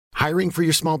Hiring for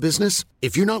your small business?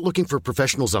 If you're not looking for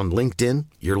professionals on LinkedIn,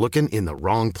 you're looking in the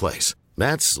wrong place.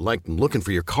 That's like looking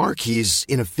for your car keys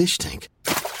in a fish tank.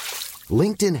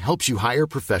 LinkedIn helps you hire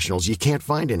professionals you can't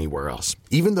find anywhere else,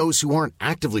 even those who aren't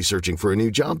actively searching for a new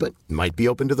job but might be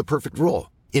open to the perfect role.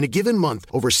 In a given month,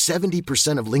 over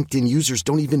 70% of LinkedIn users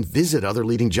don't even visit other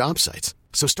leading job sites.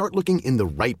 So start looking in the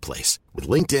right place. With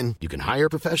LinkedIn, you can hire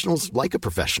professionals like a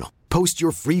professional. Post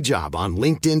your free job on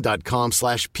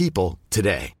linkedin.com/people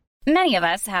today. Many of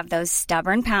us have those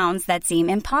stubborn pounds that seem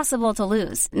impossible to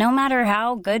lose, no matter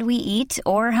how good we eat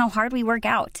or how hard we work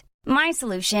out. My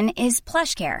solution is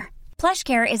PlushCare.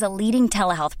 PlushCare is a leading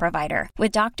telehealth provider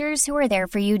with doctors who are there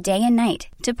for you day and night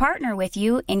to partner with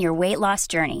you in your weight loss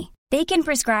journey. They can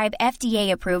prescribe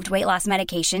FDA-approved weight loss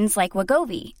medications like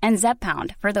Wegovy and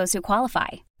Zepbound for those who qualify.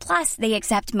 Plus, they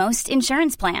accept most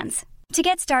insurance plans. To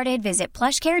get started, visit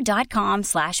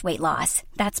plushcare.com/weightloss.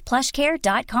 That's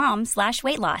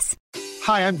plushcare.com/weightloss.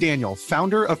 Hi, I'm Daniel,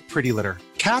 founder of Pretty Litter.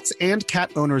 Cats and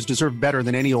cat owners deserve better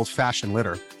than any old-fashioned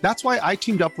litter. That's why I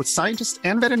teamed up with scientists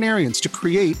and veterinarians to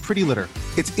create Pretty Litter.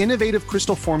 Its innovative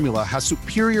crystal formula has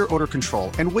superior odor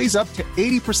control and weighs up to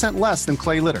 80% less than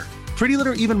clay litter. Pretty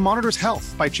Litter even monitors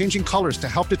health by changing colors to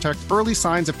help detect early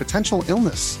signs of potential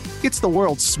illness. It's the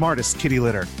world's smartest kitty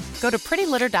litter. Go to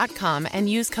prettylitter.com and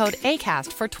use code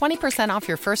ACAST for 20% off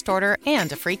your first order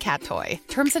and a free cat toy.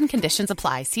 Terms and conditions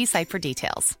apply. See site for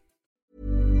details.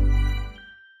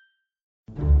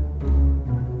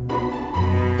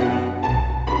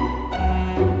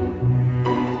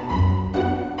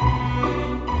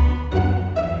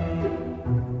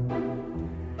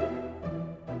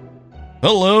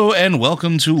 Hello and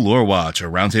welcome to Lore Watch, a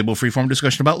roundtable freeform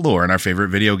discussion about lore and our favorite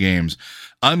video games.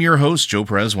 I'm your host, Joe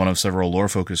Perez, one of several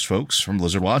lore-focused folks from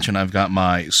Blizzard Watch, and I've got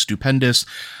my stupendous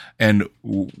and,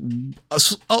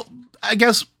 I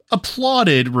guess,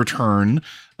 applauded return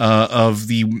of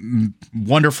the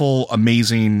wonderful,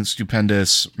 amazing,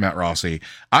 stupendous Matt Rossi.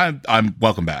 I'm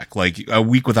welcome back. Like, a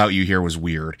week without you here was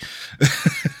weird.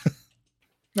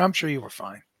 I'm sure you were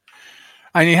fine.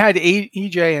 And you had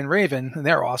EJ and Raven, and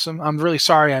they're awesome. I'm really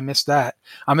sorry I missed that.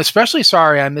 I'm especially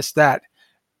sorry I missed that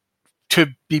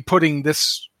to be putting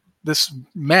this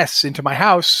mess into my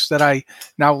house that I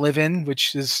now live in,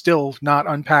 which is still not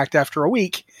unpacked after a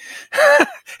week.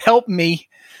 Help me.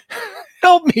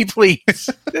 Help me, please.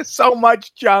 There's so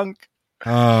much junk.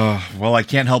 Well, I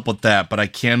can't help with that, but I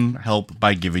can help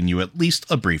by giving you at least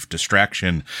a brief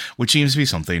distraction, which seems to be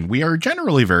something we are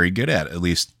generally very good at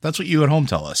least that's what you at home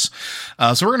tell us.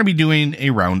 So we're going to be doing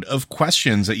a round of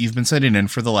questions that you've been sending in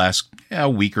for the last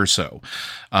week or so.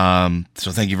 So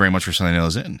thank you very much for sending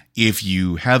those in. If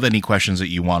you have any questions that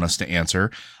you want us to answer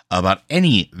about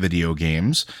any video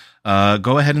games,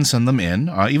 go ahead and send them in,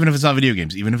 even if it's not video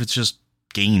games, even if it's just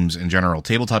games in general,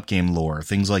 tabletop game lore,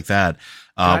 things like that.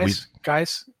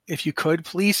 Guys, if you could,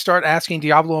 please start asking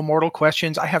Diablo Immortal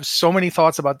questions. I have so many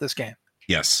thoughts about this game.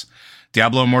 Yes.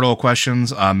 Diablo Immortal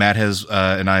questions. Matt has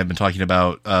and I have been talking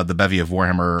about the bevy of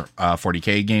Warhammer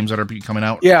 40K games that are coming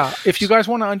out. Yeah, if you guys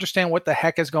want to understand what the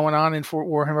heck is going on in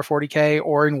Warhammer 40K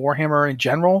or in Warhammer in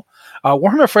general,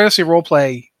 Warhammer Fantasy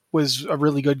Roleplay was a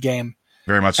really good game.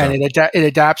 Very much so. And it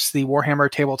adapts the Warhammer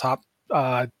tabletop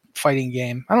fighting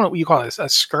game. I don't know what you call it, a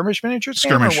skirmish miniature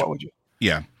game, or what would you?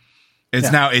 Yeah. It's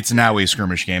now a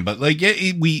skirmish game, but like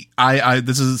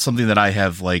this is something that I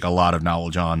have like a lot of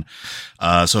knowledge on.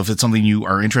 So if it's something you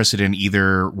are interested in,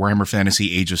 either Warhammer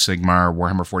Fantasy, Age of Sigmar,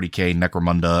 Warhammer 40K,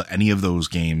 Necromunda, any of those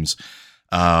games,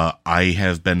 I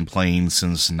have been playing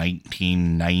since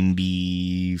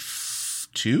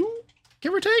 1992,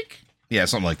 give or take. Yeah,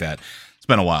 something like that. It's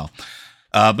been a while,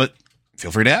 but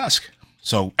feel free to ask.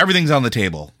 So everything's on the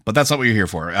table, but that's not what you're here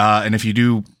for. And if you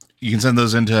do, you can send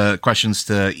those into questions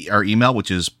to our email, which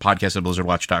is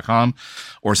podcast@blizzardwatch.com,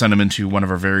 or send them into one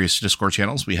of our various Discord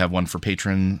channels. We have one for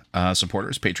patron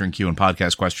supporters, Patron Q and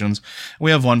podcast questions. We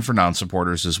have one for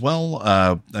non-supporters as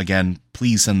well. Again,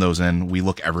 please send those in. We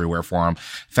look everywhere for them.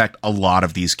 In fact, a lot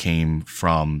of these came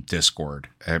from Discord.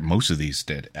 Most of these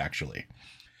did, actually.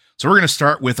 So we're going to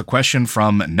start with a question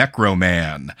from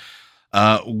Necroman.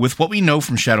 With what we know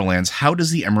from Shadowlands, how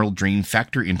does the Emerald Dream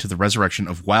factor into the resurrection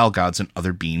of wild gods and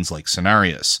other beings like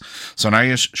Cenarius?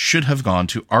 Cenarius should have gone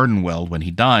to Ardenweld when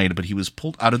he died, but he was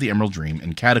pulled out of the Emerald Dream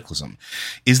in Cataclysm.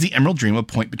 Is the Emerald Dream a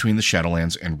point between the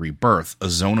Shadowlands and Rebirth, a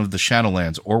zone of the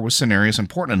Shadowlands, or was Cenarius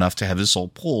important enough to have his soul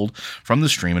pulled from the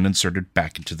stream and inserted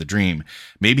back into the dream?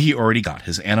 Maybe he already got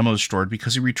his anima restored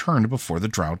because he returned before the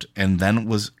drought and then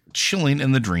was chilling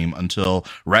in the dream until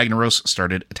Ragnaros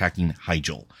started attacking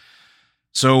Hyjal.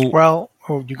 So, well,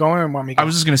 Oh, you going or want me to go? I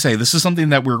was just going to say, this is something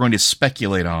that we're going to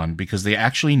speculate on because they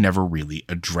actually never really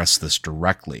address this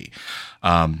directly.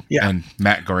 And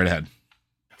Matt, go right ahead.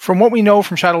 From what we know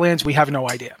from Shadowlands, we have no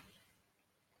idea.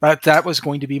 But that was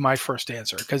going to be my first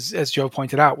answer because, as Joe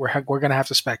pointed out, we're going to have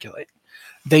to speculate.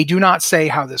 They do not say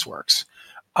how this works.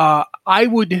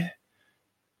 I'm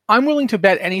willing to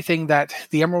bet anything that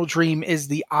the Emerald Dream is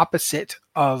the opposite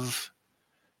of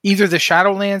either the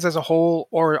Shadowlands as a whole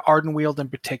or Ardenweald in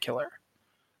particular.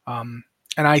 And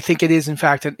I think it is, in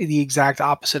fact, the exact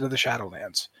opposite of the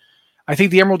Shadowlands. I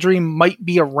think the Emerald Dream might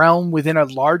be a realm within a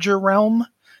larger realm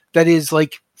that is,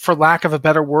 like, for lack of a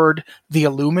better word, the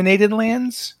Illuminated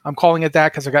Lands. I'm calling it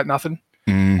that because I got nothing.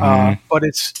 Mm-hmm. But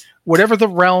it's whatever the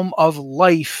realm of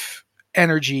life,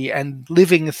 energy, and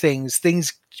living things,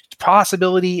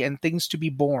 possibility, and things to be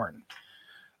born.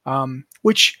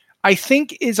 Which I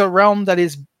think is a realm that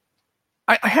is...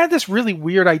 I had this really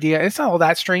weird idea. It's not all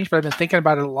that strange, but I've been thinking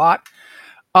about it a lot.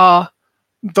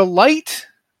 The light,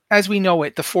 as we know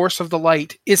it, the force of the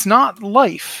light, is not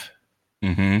life.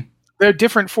 Mm-hmm. They're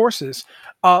different forces.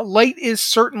 Light is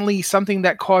certainly something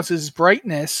that causes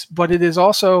brightness, but it is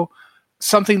also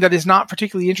something that is not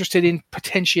particularly interested in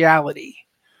potentiality.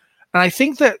 And I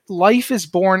think that life is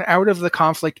born out of the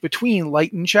conflict between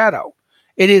light and shadow.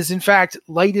 It is, in fact,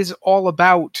 light is all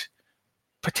about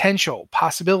potential,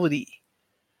 possibility,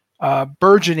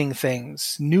 burgeoning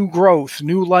things, new growth,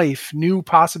 new life, new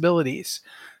possibilities.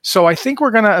 So I think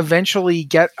we're going to eventually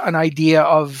get an idea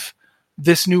of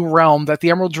this new realm that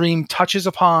the Emerald Dream touches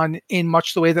upon in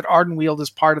much the way that Ardenweald is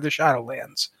part of the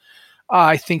Shadowlands.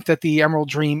 I think that the Emerald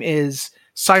Dream is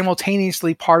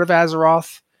simultaneously part of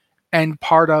Azeroth and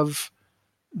part of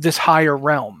this higher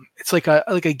realm. It's like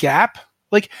a gap.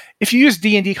 Like if you use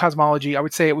D&D cosmology, I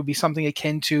would say it would be something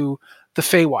akin to the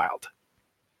Feywild.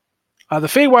 The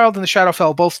Feywild and the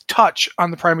Shadowfell both touch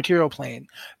on the Prime Material plane.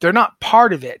 They're not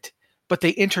part of it, but they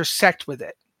intersect with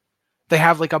it. They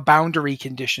have like a boundary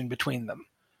condition between them.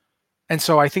 And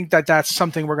so I think that that's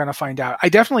something we're going to find out. I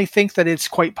definitely think that it's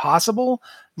quite possible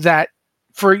that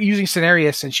for using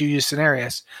Cenarius, since you use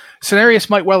Cenarius, Cenarius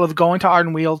might well have gone to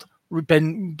Ardenweald,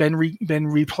 been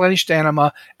replenished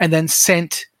anima, and then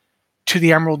sent to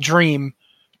the Emerald Dream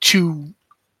to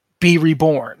be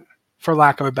reborn, for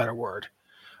lack of a better word.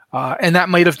 And that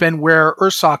might have been where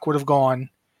Ursoc would have gone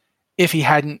if he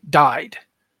hadn't died.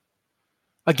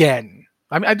 Again,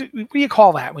 what do you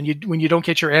call that when you don't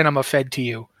get your anima fed to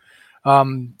you?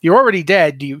 You're already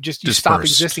dead. Do you just stop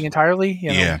existing entirely? You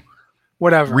know, yeah.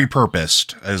 Whatever.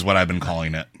 Repurposed is what I've been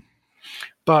calling it.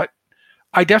 But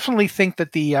I definitely think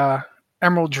that the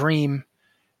Emerald Dream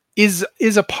is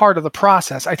a part of the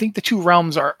process. I think the two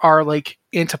realms are like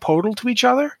antipodal to each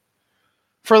other,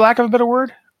 for lack of a better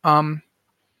word.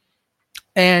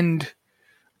 And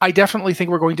I definitely think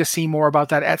we're going to see more about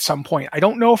that at some point. I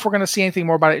don't know if we're going to see anything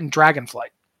more about it in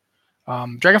Dragonflight.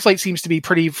 Dragonflight seems to be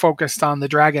pretty focused on the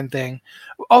dragon thing.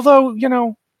 Although, you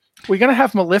know, we're going to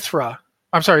have Marithra,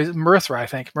 I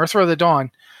think. Marithra of the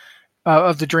Dawn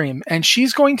of the Dream. And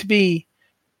she's going to be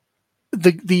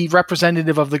the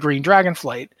representative of the Green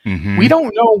Dragonflight. Mm-hmm. We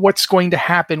don't know what's going to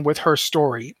happen with her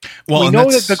story. Well, we know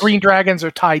that the Green Dragons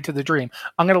are tied to the Dream.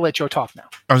 I'm going to let Joe talk now.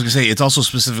 I was going to say, it's also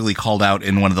specifically called out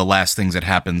in one of the last things that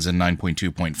happens in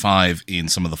 9.2.5 in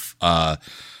some of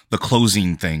the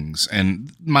closing things.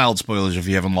 And mild spoilers if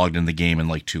you haven't logged in the game in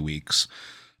like 2 weeks.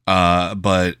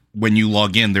 But when you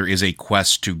log in, there is a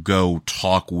quest to go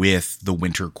talk with the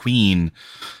Winter Queen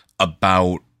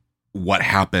about what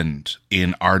happened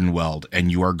in Ardenweald,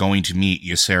 and you are going to meet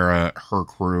Ysera, her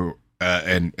crew,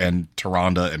 and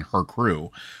Tyrande and her crew.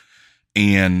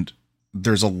 And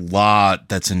there's a lot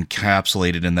that's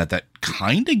encapsulated in that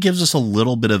kind of gives us a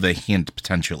little bit of a hint,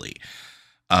 potentially.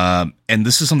 And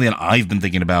this is something that I've been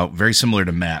thinking about, very similar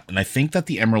to Matt. And I think that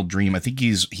the Emerald Dream, I think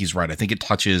he's right. I think it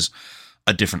touches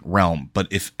a different realm. But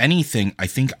if anything, I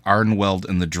think Ardenweald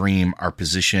and the Dream are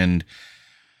positioned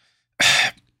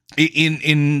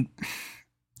in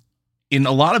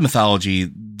a lot of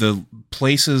mythology. There are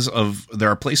places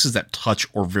that touch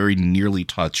or very nearly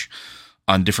touch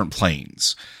on different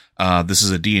planes. This is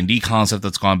a D&D concept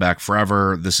that's gone back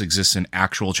forever. This exists in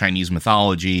actual Chinese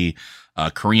mythology,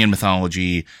 Korean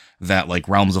mythology, that like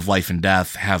realms of life and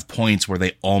death have points where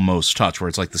they almost touch, where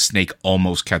it's like the snake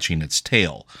almost catching its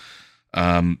tail.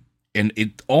 And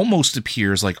it almost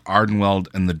appears like Ardenweald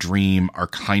and the Dream are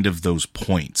kind of those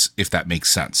points, if that makes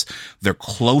sense. They're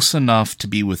close enough to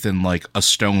be within like a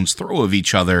stone's throw of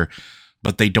each other,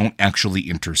 but they don't actually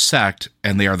intersect,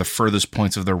 and they are the furthest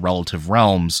points of their relative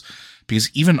realms, because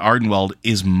even Ardenweald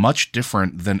is much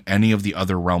different than any of the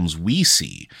other realms we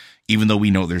see. even though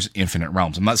we know there's infinite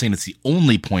realms. I'm not saying it's the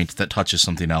only point that touches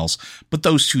something else, but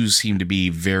those two seem to be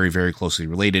very, very closely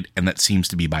related, and that seems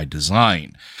to be by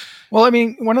design. Well, I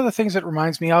mean, one of the things that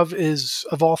reminds me is,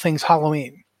 of all things,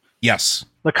 Halloween. Yes.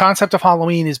 The concept of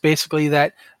Halloween is basically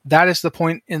that is the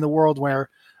point in the world where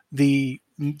the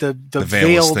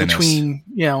veil between,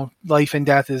 life and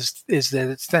death is that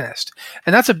it's thinnest.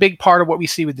 And that's a big part of what we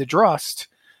see with the Drust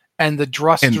and the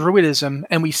Drust druidism.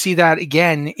 And we see that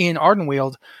again in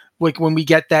Ardenweald, like when we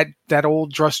get that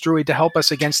old Drust druid to help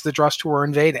us against the Drust who are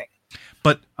invading.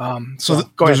 But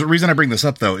there's a reason I bring this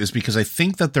up, though, is because I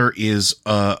think that there is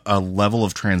a level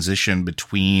of transition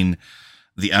between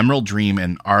the Emerald Dream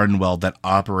and Ardenweald that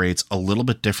operates a little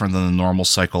bit different than the normal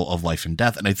cycle of life and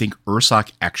death. And I think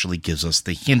Ursoc actually gives us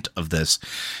the hint of this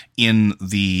in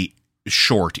the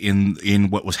short, in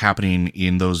what was happening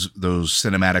in those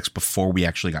cinematics before we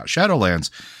actually got Shadowlands.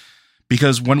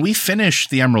 Because when we finish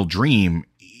the Emerald Dream,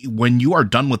 when you are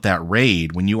done with that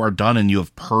raid, when you are done and you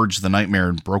have purged the nightmare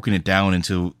and broken it down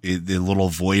into the little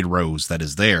void rose that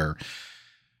is there,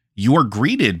 you are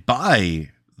greeted by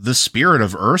the spirit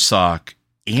of Ursoc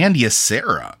and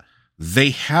Ysera.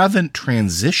 They haven't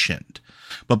transitioned,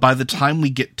 but by the time we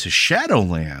get to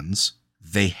Shadowlands,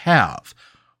 they have.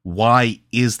 Why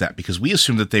is that? Because we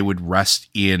assumed that they would rest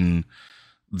in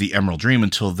the Emerald Dream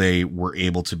until they were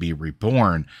able to be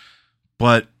reborn.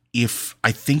 But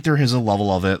I think there is a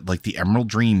level of it, like the Emerald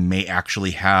Dream may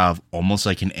actually have almost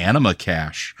like an anima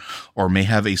cache, or may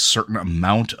have a certain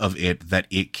amount of it that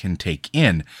it can take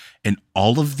in. And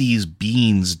all of these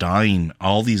beings dying,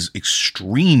 all these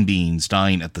extreme beings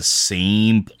dying at the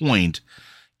same point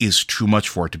is too much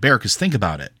for it to bear. Because think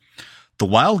about it. The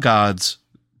wild gods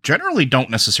generally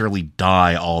don't necessarily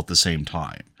die all at the same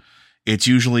time. It's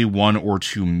usually one or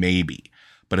two maybe.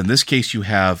 But in this case, you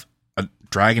have a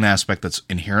dragon aspect that's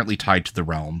inherently tied to the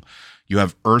realm. You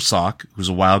have Ursoc, who's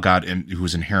a wild god and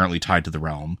who's inherently tied to the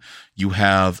realm. You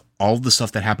have all the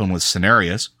stuff that happened with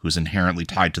Cenarius, who's inherently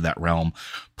tied to that realm,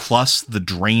 plus the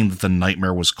drain that the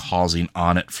nightmare was causing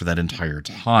on it for that entire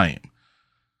time.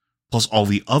 Plus all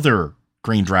the other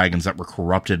green dragons that were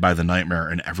corrupted by the nightmare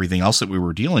and everything else that we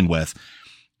were dealing with.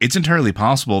 It's entirely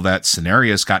possible that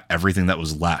Cenarius got everything that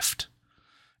was left.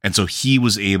 And so he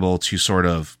was able to sort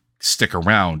of stick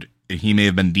around. He may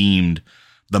have been deemed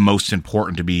the most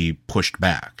important to be pushed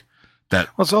back. Well,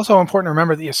 it's also important to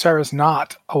remember that Ysera is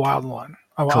not a wild one,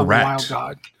 a wild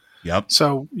god. Yep.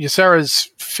 So Ysera's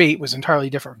fate was entirely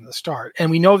different from the start. And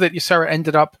we know that Ysera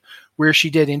ended up where she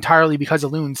did entirely because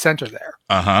Elune sent her there.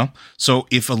 Uh-huh. So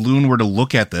if Elune were to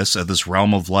look at this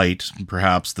realm of light,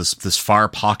 perhaps this far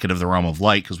pocket of the realm of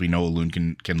light, because we know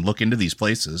Elune can look into these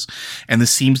places, and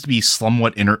this seems to be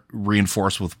somewhat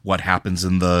reinforced with what happens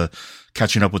in the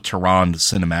Catching Up with Tehran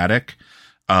cinematic.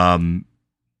 Elune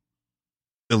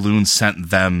sent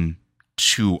them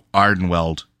to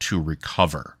Ardenweald to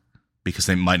recover, because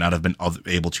they might not have been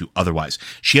able to otherwise.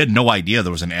 She had no idea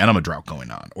there was an anima drought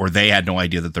going on, or they had no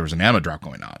idea that there was an anima drought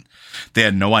going on. They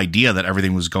had no idea that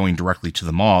everything was going directly to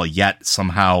the maw, yet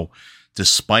somehow,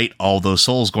 despite all those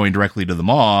souls going directly to the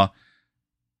maw,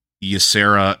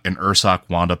 Ysera and Ursoc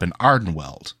wound up in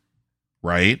Ardenweald,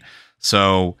 right?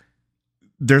 So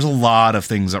there's a lot of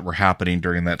things that were happening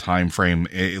during that time frame,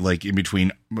 like in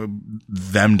between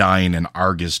them dying and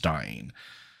Argus dying.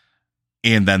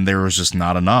 And then there was just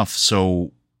not enough.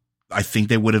 So I think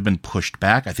they would have been pushed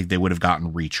back. I think they would have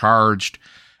gotten recharged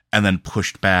and then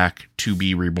pushed back to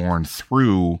be reborn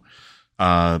through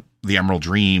the Emerald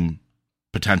Dream,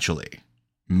 potentially.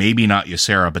 Maybe not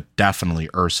Ysera, but definitely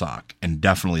Ursoc and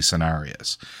definitely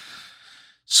Cenarius.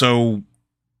 So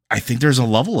I think there's a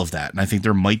level of that. And I think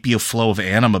there might be a flow of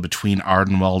anima between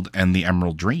Ardenweald and the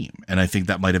Emerald Dream. And I think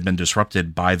that might have been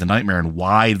disrupted by the nightmare, and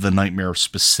why the nightmare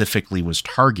specifically was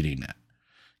targeting it.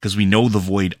 Because we know the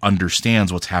Void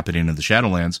understands what's happening in the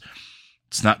Shadowlands.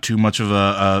 It's not too much of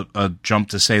a jump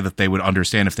to say that they would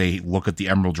understand if they look at the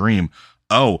Emerald Dream.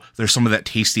 Oh, there's some of that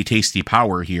tasty, tasty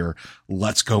power here.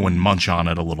 Let's go and munch on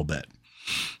it a little bit.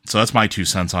 So that's my 2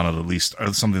 cents on it, at least,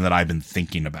 or something that I've been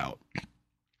thinking about,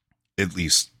 at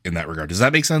least in that regard. Does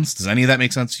that make sense? Does any of that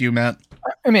make sense to you, Matt?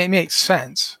 I mean, it makes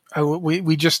sense.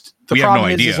 We just, the we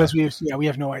problem have no idea. is we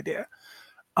have no idea.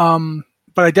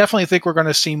 But I definitely think we're going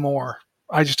to see more.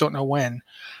 I just don't know when.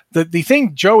 The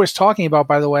thing Joe is talking about,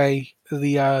 by the way,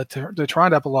 the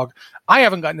Tron epilogue, I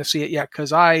haven't gotten to see it yet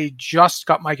because I just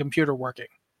got my computer working.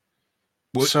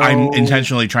 So, I'm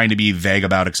intentionally trying to be vague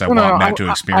about it because I want Matt to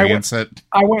experience it.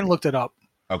 I went and looked it up.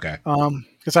 Okay.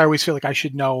 Because I always feel like I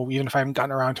should know, even if I haven't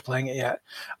gotten around to playing it yet.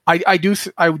 I do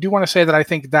want to say that I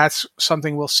think that's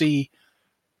something we'll see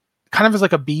kind of as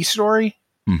like a B story,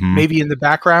 maybe in the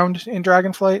background in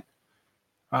Dragonflight.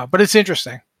 But it's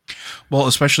interesting. Well,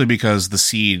 especially because the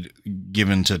seed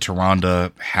given to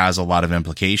Tyrande has a lot of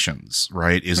implications,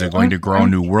 right? Is it going to grow a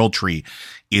new world tree?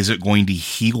 Is it going to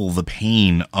heal the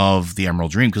pain of the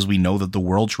Emerald Dream? Because we know that the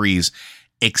world trees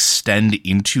extend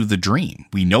into the dream.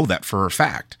 We know that for a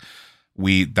fact.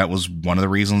 That was one of the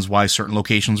reasons why certain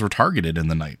locations were targeted in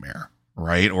the nightmare,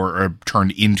 right? Or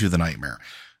turned into the nightmare.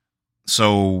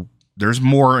 So there's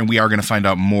more, and we are going to find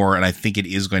out more. And I think it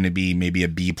is going to be maybe a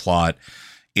B plot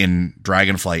in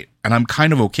Dragonflight. And I'm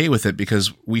kind of okay with it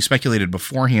because we speculated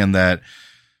beforehand that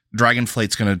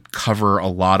Dragonflight's going to cover a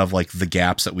lot of like the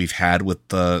gaps that we've had with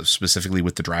specifically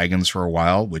with the dragons for a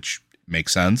while, which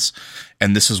makes sense.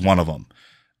 And this is one of them.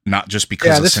 Not just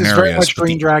because of this scenarios, is very much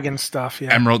Green Dragon stuff. Yeah,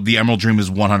 the Emerald Dream is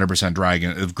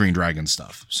 100% Green Dragon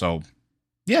stuff. So,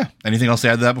 yeah. Anything else to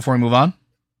add to that before we move on?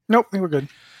 Nope, I think we're good.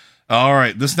 All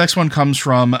right. This next one comes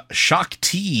from Shock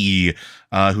T,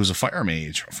 who's a fire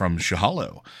mage from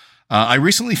Shihalo. I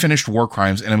recently finished War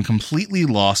Crimes and am completely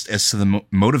lost as to the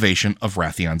motivation of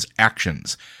Rathion's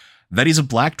actions. That he's a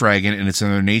black dragon and its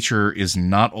inner nature is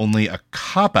not only a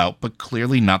cop-out, but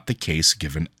clearly not the case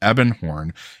given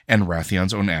Ebonhorn and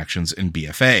Rathion's own actions in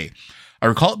BFA. I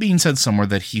recall it being said somewhere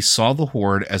that he saw the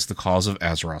Horde as the cause of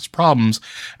Azeroth's problems,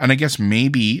 and I guess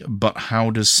maybe, but how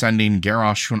does sending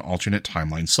Garrosh to an alternate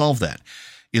timeline solve that?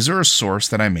 Is there a source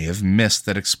that I may have missed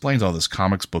that explains all this,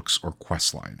 comics, books, or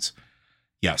quest lines?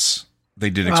 Yes, they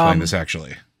did explain this,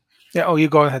 actually. Yeah, you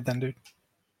go ahead then, dude.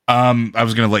 I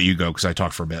was going to let you go because I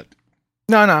talked for a bit.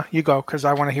 No, you go, because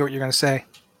I want to hear what you're going to say.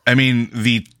 I mean,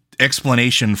 the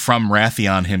explanation from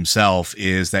Rathion himself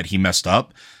is that he messed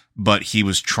up, but he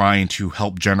was trying to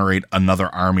help generate another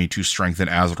army to strengthen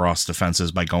Azeroth's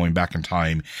defenses by going back in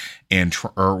time and,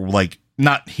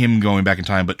 not him going back in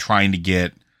time, but trying to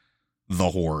get the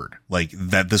Horde. Like,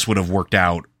 that this would have worked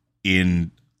out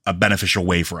in a beneficial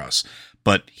way for us.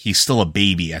 But he's still a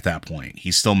baby at that point.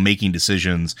 He's still making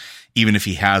decisions, even if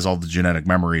he has all the genetic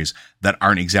memories that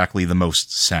aren't exactly the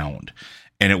most sound.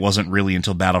 And it wasn't really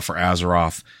until Battle for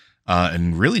Azeroth,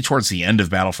 and really towards the end of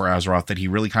Battle for Azeroth, that he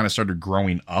really kind of started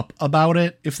growing up about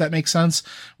it, if that makes sense,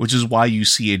 which is why you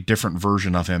see a different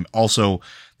version of him. Also,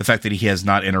 the fact that he has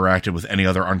not interacted with any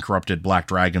other uncorrupted black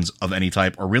dragons of any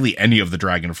type, or really any of the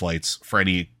Dragonflights for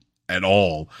any at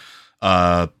all,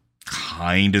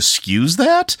 kind of skews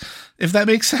that, if that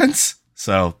makes sense.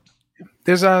 So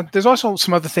there's also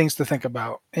some other things to think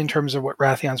about in terms of what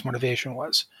Rathion's motivation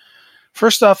was.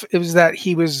 First off, it was that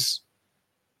he was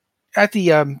at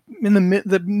the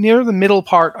near the middle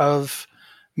part of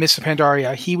Mists of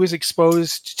Pandaria. He was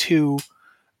exposed to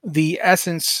the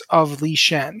essence of Li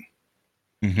Shen,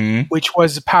 which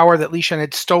was a power that Li Shen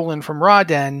had stolen from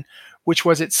Raden, which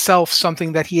was itself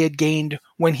something that he had gained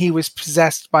when he was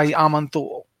possessed by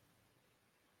Aman'Thul.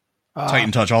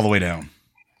 Titan touch all the way down.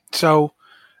 So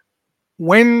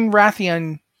when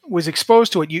Rathion was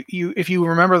exposed to it, you if you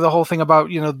remember the whole thing about,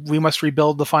 we must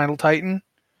rebuild the final Titan,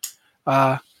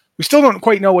 we still don't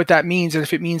quite know what that means and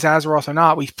if it means Azeroth or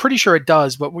not. We're pretty sure it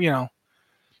does, but we've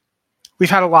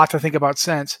had a lot to think about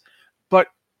since. But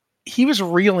he was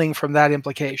reeling from that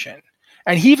implication.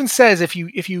 And he even says if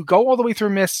you go all the way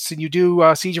through Mists and you do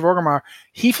Siege of Orgrimmar,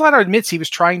 he flat out admits he was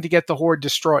trying to get the Horde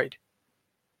destroyed,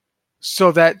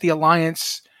 so that the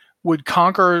Alliance would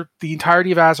conquer the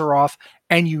entirety of Azeroth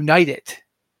and unite it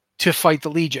to fight the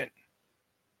Legion.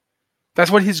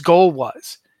 That's what his goal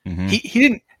was. Mm-hmm. He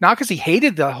didn't, not because he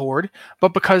hated the Horde,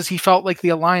 but because he felt like the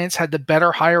Alliance had the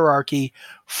better hierarchy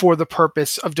for the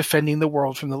purpose of defending the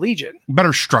world from the Legion.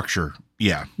 Better structure.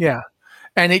 Yeah. Yeah.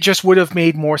 And it just would have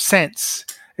made more sense.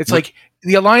 It's like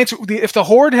the Alliance, if the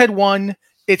Horde had won,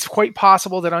 it's quite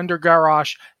possible that under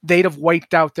Garrosh, they'd have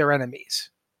wiped out their enemies.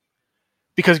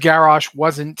 Because Garrosh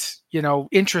wasn't,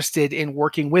 interested in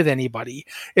working with anybody.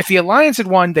 If the Alliance had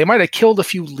won, they might have killed a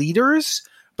few leaders,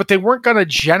 but they weren't going to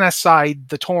genocide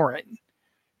the Tauren.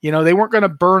 They weren't going to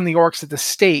burn the orcs at the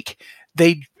stake.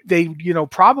 They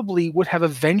probably would have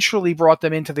eventually brought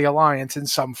them into the Alliance in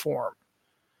some form.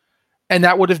 And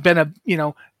that would have been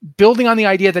building on the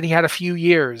idea that he had a few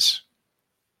years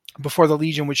before the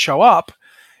Legion would show up.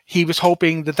 He was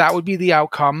hoping that would be the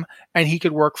outcome and he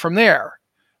could work from there.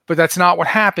 But that's not what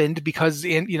happened because,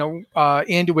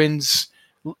 Anduin's,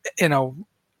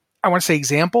 I want to say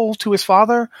example to his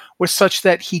father was such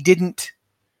that he didn't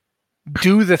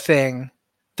do the thing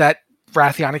that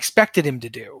Rathion expected him to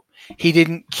do. He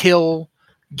didn't kill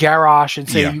Garrosh and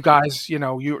say, you guys,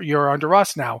 you're under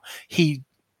us now. He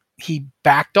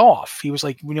backed off. He was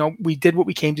like, we did what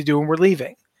we came to do and we're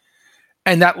leaving.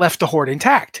 And that left the Horde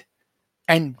intact.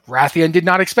 And Rathion did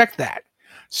not expect that.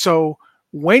 So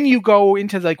when you go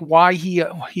into why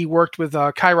he worked with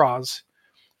Kairos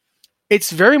it's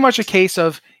very much a case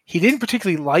of he didn't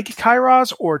particularly like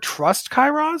Kairos or trust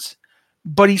Kairos,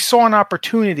 but he saw an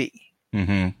opportunity.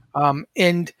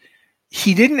 And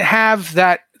he didn't have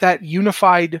that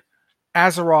unified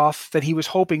Azeroth that he was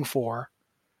hoping for,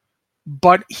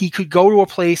 but he could go to a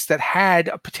place that had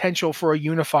a potential for a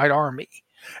unified army.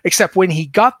 Except when he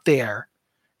got there,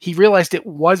 he realized it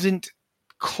wasn't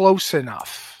close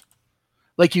enough.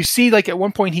 Like you see, like at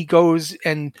one point he goes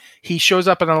and he shows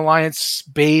up at an Alliance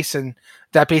base, and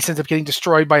that base ends up getting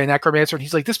destroyed by a necromancer, and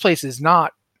he's like, this place is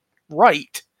not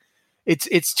right.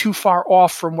 It's too far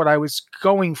off from what I was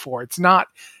going for. It's not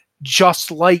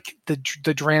just like the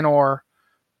Draenor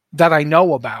that I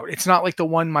know about. It's not like the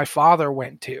one my father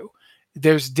went to.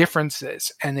 There's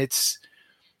differences, and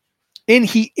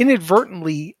he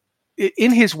inadvertently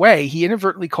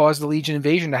caused the Legion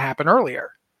invasion to happen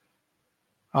earlier.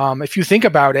 If you think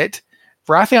about it,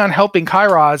 Wrathion helping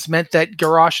Kairos meant that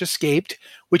Garrosh escaped,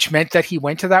 which meant that he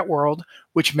went to that world,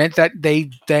 which meant that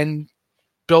they then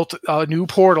built a new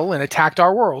portal and attacked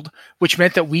our world, which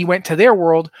meant that we went to their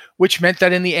world, which meant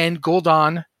that in the end,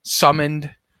 Gul'dan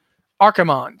summoned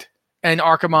Archimonde, and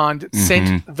Archimonde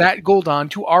sent that Gul'dan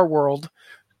to our world,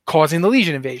 causing the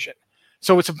Legion invasion.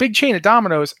 So it's a big chain of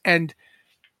dominoes, and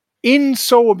in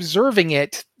so observing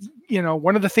it,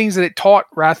 one of the things that it taught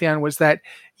Wrathion was that,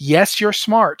 yes, you're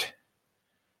smart.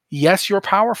 Yes, you're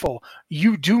powerful.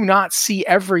 You do not see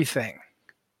everything.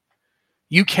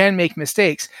 You can make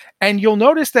mistakes. And you'll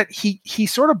notice that he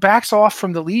sort of backs off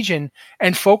from the Legion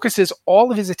and focuses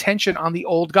all of his attention on the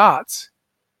old gods.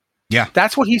 Yeah.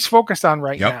 That's what he's focused on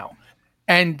right now.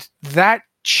 And that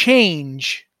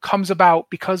change comes about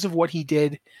because of what he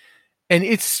did. And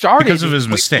it started because of his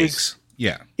mistakes.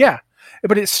 Yeah.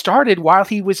 But it started while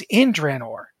he was in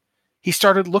Draenor. He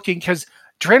started looking, because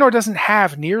Draenor doesn't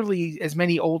have nearly as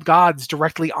many old gods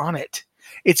directly on it.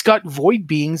 It's got void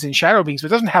beings and shadow beings, but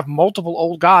it doesn't have multiple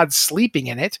old gods sleeping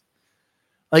in it.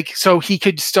 Like, so he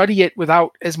could study it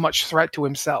without as much threat to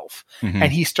himself.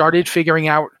 And he started figuring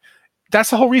out,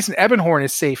 that's the whole reason Ebonhorn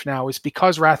is safe now, is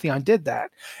because Wrathion did that.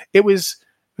 It was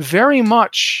very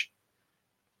much,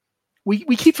 we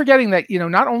keep forgetting that,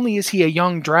 not only is he a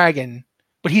young dragon,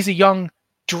 but he's a young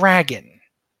dragon.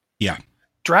 Yeah.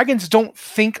 Dragons don't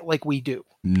think like we do.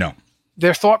 No.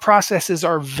 Their thought processes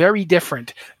are very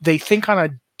different. They think on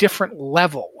a different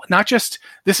level.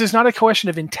 This is not a question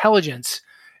of intelligence.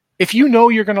 If you know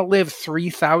you're going to live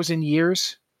 3,000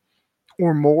 years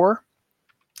or more,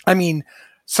 I mean,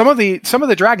 some of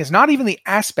the dragons, not even the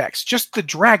aspects, just the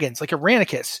dragons, like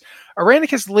Aranicus.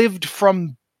 Aranicus lived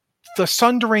from the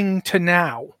Sundering to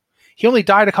now. He only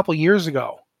died a couple years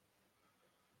ago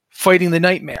fighting the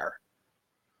Nightmare.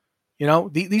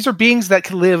 These are beings that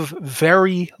can live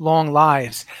very long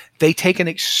lives. They take an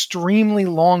extremely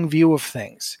long view of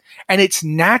things, and it's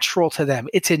natural to them.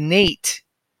 It's innate.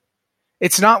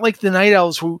 It's not like the Night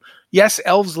Elves who, yes,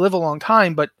 elves live a long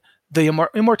time, but the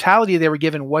immortality they were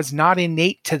given was not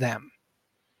innate to them.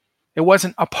 It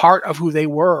wasn't a part of who they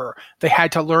were. They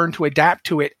had to learn to adapt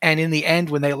to it, and in the end,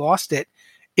 when they lost it,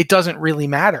 it doesn't really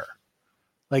matter.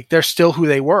 Like, they're still who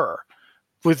they were.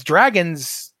 With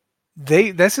dragons,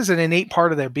 this is an innate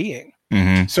part of their being.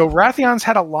 So Wrathion's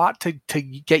had a lot to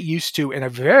get used to in a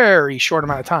very short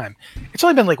amount of time. It's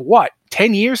only been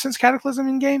 10 years since Cataclysm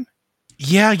in game?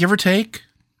 Yeah, give or take.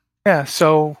 Yeah,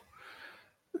 so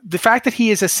the fact that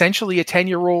he is essentially a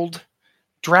 10-year-old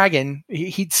dragon,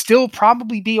 he'd still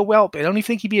probably be a whelp. I don't even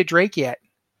think he'd be a drake yet.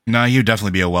 No, he'd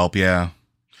definitely be a whelp, yeah.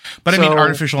 But I mean,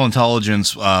 artificial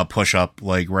intelligence push up,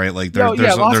 there's a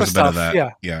bit of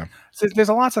that. Yeah. So there's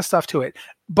lots of stuff to it,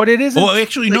 but it isn't. Well,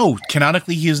 actually, no.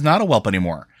 Canonically, he is not a whelp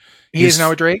anymore. He is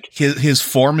now a drake. His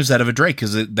form is that of a drake,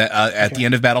 because at the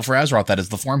end of Battle for Azeroth, that is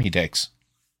the form he takes.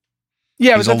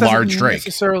 Yeah, he's but that a large drake.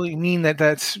 Necessarily mean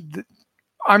that's.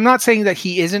 I'm not saying that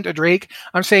he isn't a drake.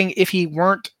 I'm saying if he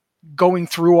weren't going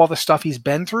through all the stuff he's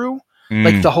been through,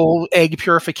 like the whole egg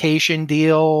purification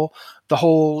deal, the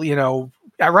whole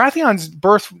Wrathion's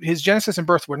birth, his genesis and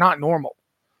birth were not normal.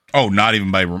 Oh, not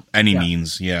even by any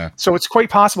means, yeah. So it's quite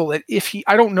possible that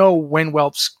I don't know when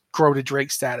whelps grow to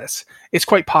drake status. It's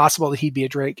quite possible that he'd be a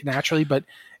drake naturally, but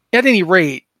at any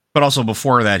rate. But also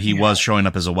before that, he was showing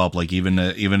up as a whelp. Like even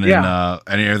in any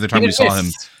other time we saw him,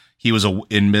 he was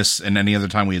in Mist, and any other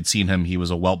time we had seen him, he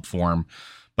was a whelp form.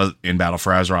 But in Battle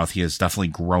for Azeroth, he has definitely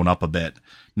grown up a bit.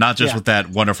 Not just with that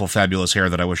wonderful, fabulous hair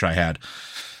that I wish I had.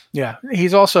 Yeah,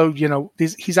 he's also,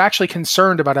 he's actually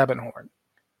concerned about Ebonhorn.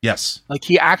 Yes. Like,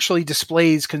 he actually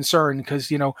displays concern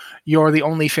because, you're the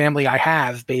only family I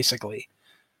have, basically.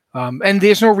 And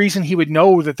there's no reason he would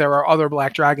know that there are other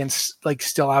black dragons,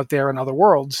 still out there in other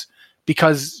worlds,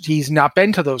 because he's not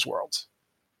been to those worlds.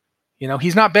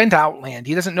 He's not been to Outland.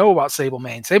 He doesn't know about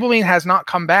Sablemane. Sablemane has not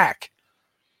come back.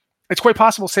 It's quite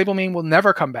possible Sablemane will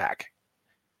never come back.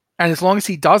 And as long as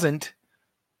he doesn't,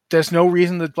 there's no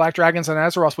reason the Black Dragons on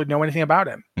Azeroth would know anything about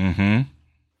him. Mm-hmm.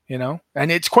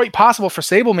 And it's quite possible for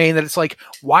Sablemane that it's like,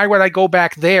 why would I go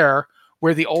back there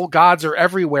where the old gods are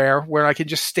everywhere, where I can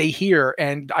just stay here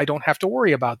and I don't have to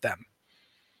worry about them?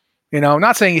 I'm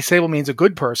not saying Sablemane's a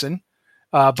good person,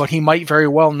 but he might very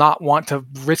well not want to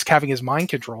risk having his mind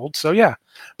controlled. So yeah.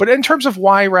 But in terms of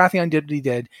why Wrathion did what he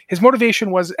did, his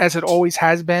motivation was, as it always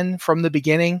has been from the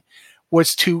beginning,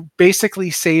 was to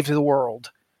basically save the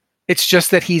world. It's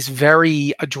just that he's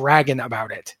very a dragon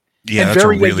about it. Yeah, and that's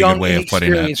very a really young good way of putting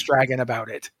it. Experienced dragon about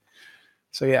it.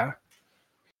 So yeah.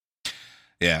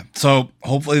 Yeah. So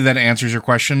hopefully that answers your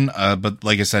question. But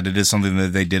like I said, it is something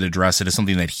that they did address. It is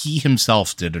something that he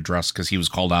himself did address because he was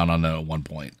called out on it at one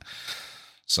point.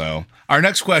 So our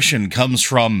next question comes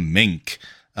from Mink.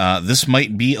 This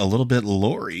might be a little bit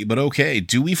lore-y, but okay.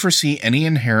 Do we foresee any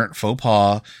inherent faux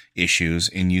pas issues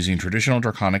in using traditional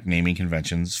draconic naming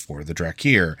conventions for the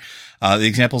Drakir? The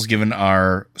examples given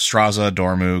are Straza,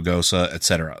 Dormu, Gosa,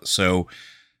 etc. So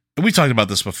we talked about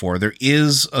this before. There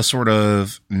is a sort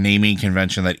of naming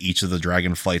convention that each of the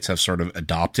Dragonflights have sort of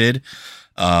adopted.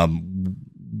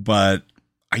 But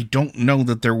I don't know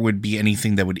that there would be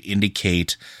anything that would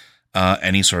indicate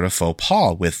any sort of faux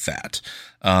pas with that.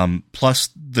 Plus,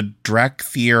 the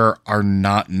Drakthir are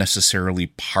not necessarily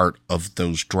part of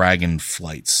those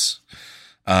Dragonflights.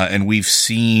 And we've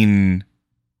seen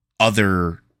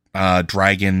other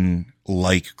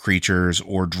dragon-like creatures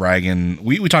or dragon...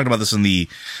 We talked about this in the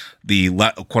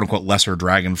quote-unquote lesser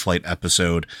Dragonflight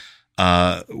episode,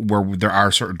 where there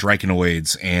are sort of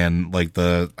Draconoids and like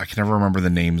I can never remember the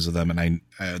names of them, and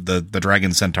the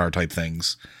Dragon Centaur type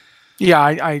things.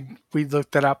 Yeah, we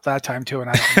looked that up that time too, and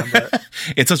I don't remember it.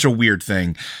 It's such a weird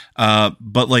thing.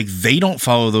 But like they don't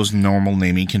follow those normal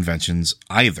naming conventions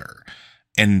either.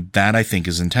 And that I think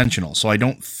is intentional. So I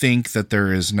don't think that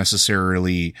there is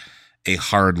necessarily a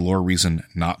hard lore reason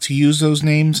not to use those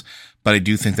names. But I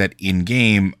do think that in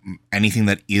game, anything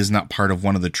that is not part of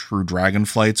one of the true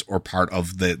Dragonflights or part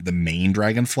of the main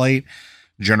Dragonflight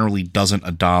generally doesn't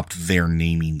adopt their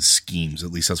naming schemes.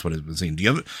 At least that's what I've been saying. Do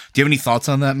you have any thoughts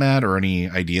on that, Matt, or any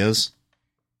ideas?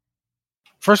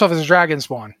 First off, it's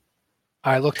Dragonspawn.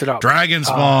 I looked it up.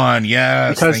 Dragonspawn,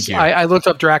 yes. Because thank you. I looked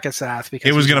up Dracasath because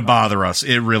it was going to bother us.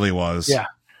 It really was. Yeah.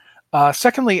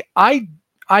 Secondly, I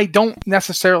don't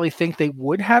necessarily think they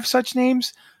would have such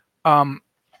names.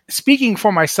 Speaking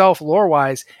for myself,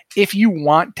 lore-wise, if you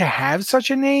want to have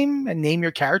such a name and name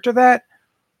your character that,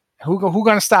 who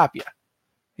going to stop you?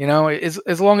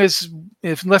 As long as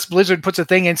unless Blizzard puts a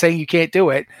thing in saying you can't do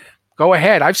it, go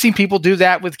ahead. I've seen people do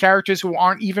that with characters who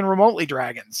aren't even remotely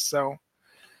dragons. So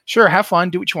sure, have fun,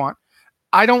 do what you want.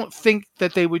 I don't think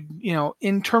that they would,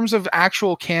 in terms of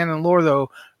actual canon lore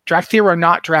though, Drakthir are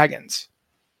not dragons.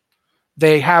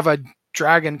 They have a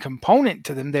dragon component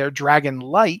to them. They're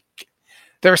dragon-like.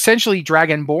 They're essentially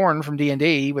dragonborn from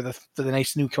D&D with a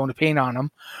nice new coat of paint on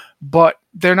them, but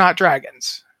they're not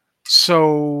dragons.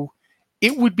 So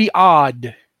it would be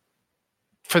odd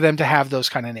for them to have those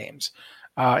kind of names.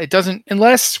 It doesn't,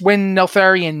 unless when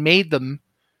Neltharion made them,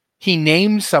 he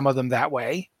named some of them that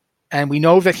way. And we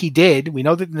know that he did. We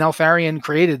know that Neltharion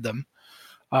created them.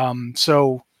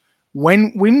 So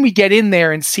when we get in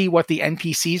there and see what the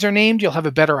NPCs are named, you'll have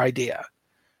a better idea.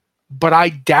 But I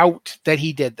doubt that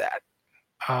he did that.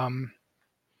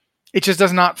 It just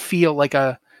does not feel like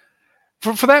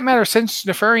for that matter, since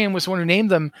Nefarian was the one who named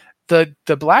them, the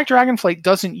Black Dragonflight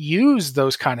doesn't use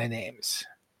those kind of names.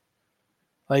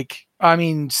 Like, I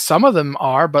mean, some of them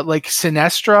are, but like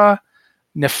Sinestra,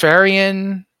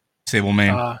 Nefarian,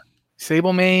 Sablemane.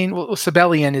 Well,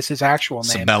 Sibelian is his actual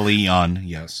name. Sibelion,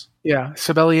 yes. Yeah,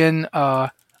 Sibelian,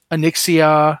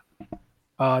 Onyxia,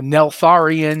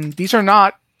 Neltharion. These are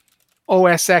not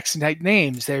OSX type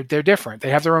names. They're different. They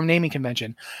have their own naming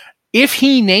convention. If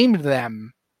he named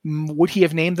them, would he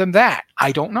have named them that?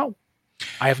 I don't know.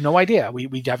 I have no idea.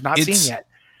 We have not seen yet.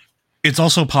 It's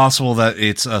also possible that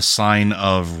it's a sign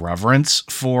of reverence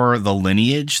for the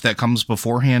lineage that comes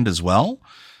beforehand as well,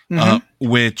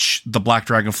 which the Black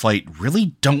Dragonflight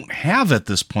really don't have at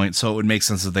this point. So it would make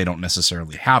sense that they don't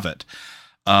necessarily have it.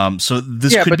 So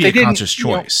this could be a conscious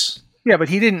choice. Yeah, but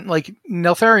he didn't, like,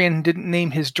 Neltharion didn't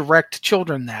name his direct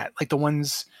children that, like the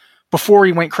ones before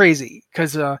he went crazy.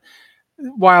 Because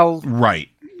while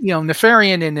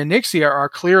Nefarian and Onyxia are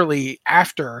clearly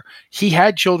after, he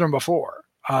had children before.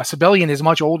 Sibelian is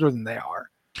much older than they are,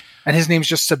 and his name's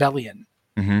just Sibelian.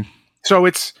 So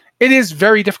it is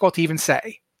very difficult to even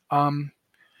say.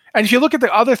 And if you look at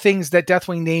the other things that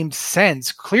Deathwing named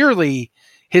since, clearly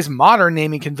his modern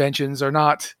naming conventions are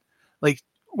not like,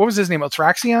 what was his name?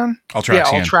 Altraxion? Yeah,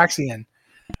 Altraxion.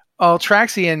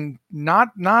 Altraxion,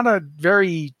 not a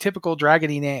very typical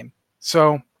dragony name.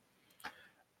 So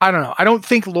I don't know. I don't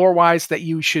think lore-wise that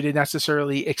you should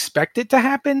necessarily expect it to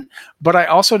happen, but I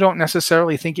also don't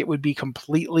necessarily think it would be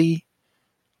completely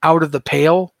out of the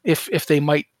pale if they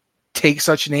might take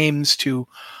such names to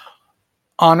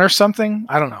honor something.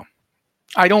 I don't know.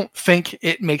 I don't think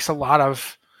it makes I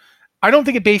don't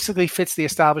think it basically fits the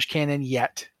established canon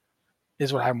yet,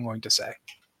 is what I'm going to say.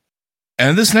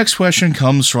 And this next question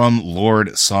comes from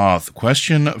Lord Soth.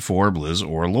 Question for Blizz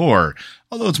or Lore,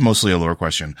 although it's mostly a lore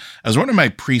question. I was running my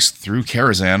priest through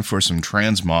Karazhan for some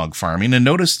transmog farming and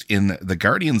noticed in the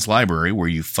Guardian's library where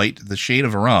you fight the Shade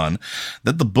of Iran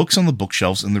that the books on the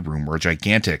bookshelves in the room were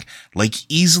gigantic, like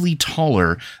easily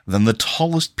taller than the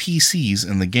tallest PCs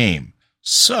in the game.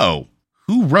 So,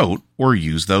 who wrote or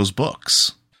used those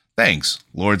books? Thanks,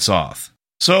 Lord Soth.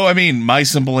 So, I mean, my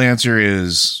simple answer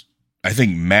is, I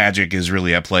think magic is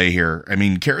really at play here. I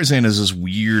mean, Karazhan is this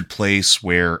weird place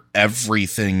where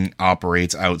everything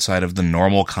operates outside of the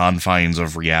normal confines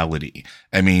of reality.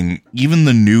 I mean, even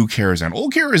the new Karazhan,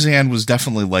 old Karazhan was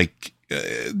definitely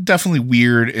definitely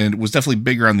weird and was definitely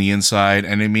bigger on the inside.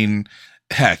 And I mean,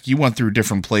 heck, you went through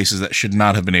different places that should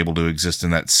not have been able to exist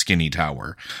in that skinny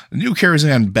tower. The new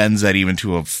Karazhan bends that even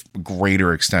to a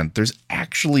greater extent. There's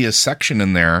actually a section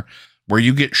in there where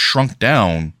you get shrunk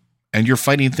down and you're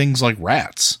fighting things like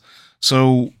rats.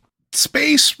 So,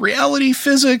 space, reality,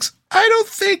 physics, I don't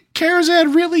think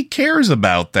Karazhan really cares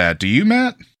about that. Do you,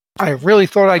 Matt? I really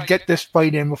thought I'd get this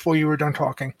fight in before you were done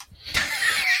talking.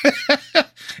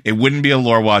 It wouldn't be a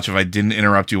lore watch if I didn't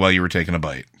interrupt you while you were taking a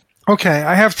bite. Okay,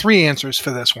 I have 3 answers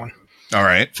for this one. All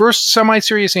right. First,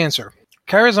 semi-serious answer.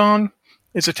 Karazhan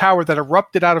is a tower that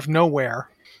erupted out of nowhere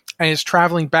and is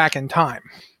traveling back in time,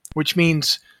 which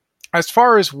means, as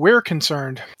far as we're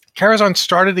concerned, Karazhan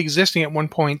started existing at one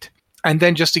point and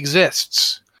then just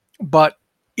exists. But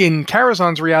in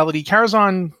Karazhan's reality,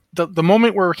 Karazhan, the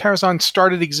moment where Karazhan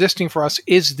started existing for us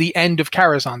is the end of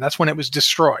Karazhan. That's when it was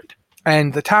destroyed.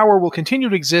 And the tower will continue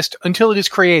to exist until it is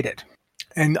created.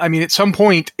 And I mean, at some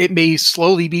point, it may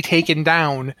slowly be taken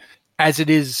down as it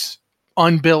is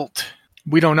unbuilt.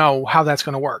 We don't know how that's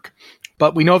going to work.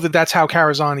 But we know that that's how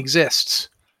Karazhan exists.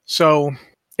 So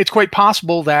it's quite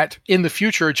possible that in the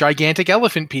future, gigantic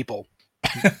elephant people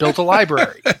built a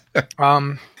library.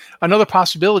 Another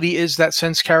possibility is that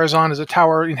since Karazhan is a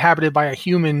tower inhabited by a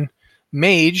human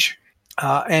mage,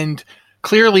 and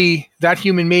clearly that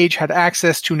human mage had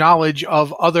access to knowledge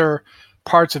of other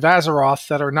parts of Azeroth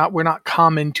that were not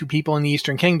common to people in the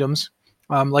Eastern Kingdoms,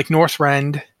 like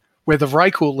Northrend, where the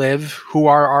Vrykul live, who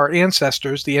are our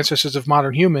ancestors, the ancestors of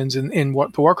modern humans in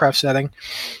the Warcraft setting.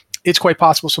 It's quite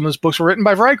possible some of those books were written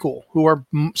by Vrykul,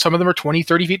 some of them are 20,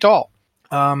 30 feet tall.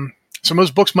 Some of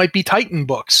those books might be Titan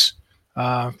books,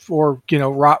 or,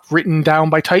 written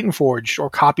down by Titan Forge or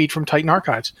copied from Titan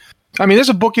archives. I mean, there's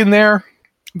a book in there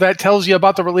that tells you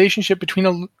about the relationship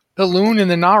between the Loon and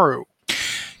the Naru.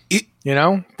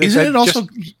 Isn't it also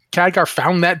Khadgar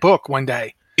found that book one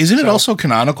day? Isn't it also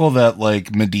canonical that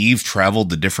like Medivh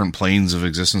traveled to different planes of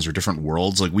existence or different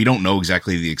worlds? Like we don't know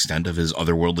exactly the extent of his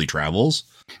otherworldly travels.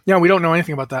 Yeah, we don't know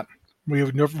anything about that. We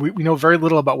know very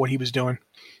little about what he was doing.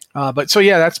 But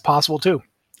that's possible too.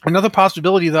 Another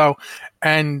possibility though,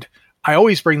 and I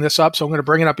always bring this up, so I'm going to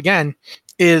bring it up again,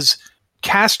 is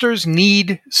casters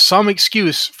need some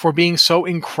excuse for being so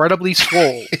incredibly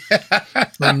swole.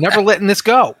 They're never letting this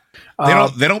go.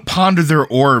 They don't ponder their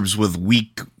orbs with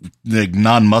weak,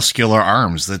 non-muscular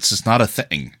arms. That's just not a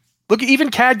thing. Look,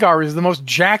 even Khadgar is the most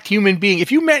jacked human being.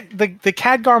 If you met the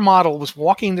Khadgar model was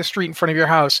walking the street in front of your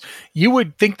house, you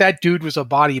would think that dude was a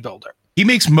bodybuilder. He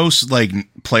makes most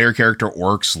player character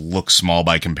orcs look small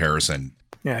by comparison.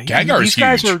 Yeah, Khadgar's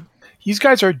huge. These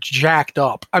guys are jacked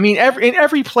up. I mean, in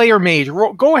every player mage,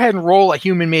 go ahead and roll a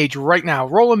human mage right now.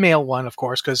 Roll a male one, of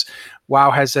course, because WoW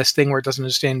has this thing where it doesn't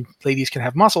understand ladies can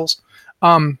have muscles.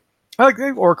 I like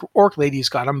orc ladies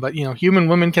got them, but human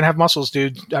women can have muscles,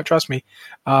 dude. Trust me.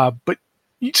 But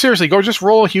seriously, go just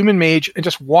roll a human mage and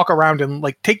just walk around and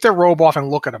take their robe off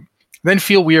and look at them. Then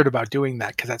feel weird about doing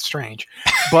that because that's strange.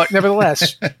 But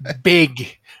nevertheless,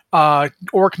 big.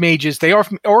 Orc mages.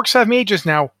 Orcs have mages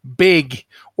now. Big.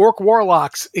 Orc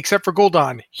warlocks, except for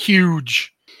Gul'dan,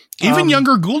 huge. Even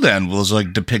younger Gul'dan was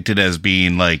depicted as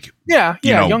being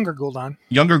younger Gul'dan.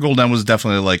 Younger Gul'dan was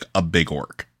definitely a big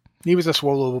orc. He was a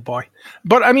swole little boy.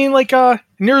 But I mean,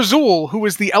 Nirzul, who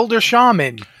was the elder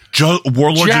shaman,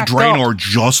 Warlords of jacked Draenor. up.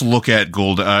 Just look at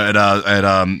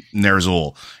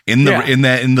Ner'zhul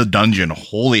in the dungeon.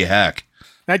 Holy heck!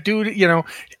 That dude,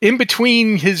 in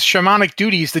between his shamanic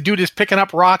duties, the dude is picking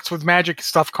up rocks with magic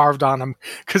stuff carved on them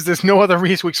because there's no other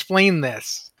reason to explain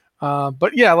this.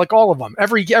 But yeah, like all of them,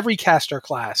 every caster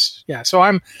class. Yeah,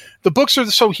 so the books are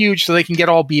so huge so they can get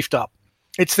all beefed up.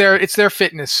 It's their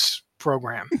fitness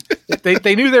program.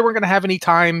 they knew they weren't going to have any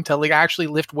time to like actually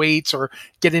lift weights or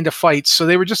get into fights, so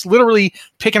they were just literally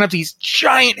picking up these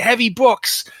giant heavy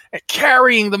books and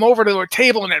carrying them over to their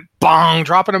table and then bong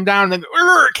dropping them down, and then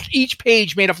each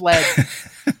page made of lead.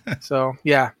 So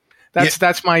yeah,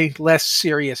 that's my less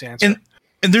serious answer.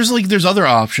 And there's other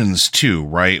options too,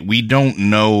 right? We don't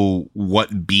know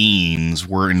what beings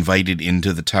were invited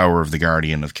into the Tower of the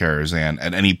Guardian of Karazhan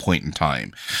at any point in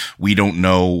time. We don't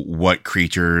know what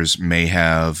creatures may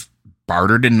have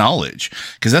bartered in knowledge,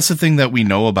 because that's the thing that we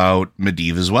know about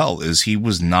Medivh as well, is he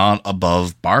was not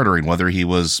above bartering, whether he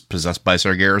was possessed by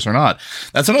Sargeras or not.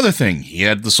 That's another thing. He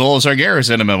had the soul of Sargeras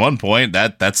in him at one point.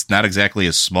 That's not exactly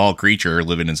a small creature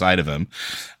living inside of him.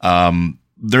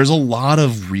 There's a lot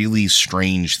of really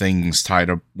strange things tied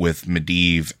up with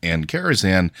Medivh and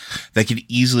Karazhan that could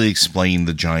easily explain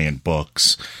the giant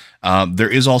books. There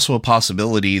is also a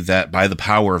possibility that by the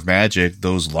power of magic,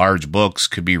 those large books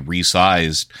could be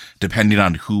resized depending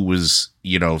on who was,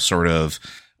 sort of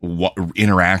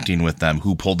interacting with them,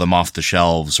 who pulled them off the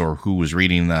shelves or who was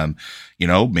reading them.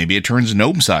 Maybe it turns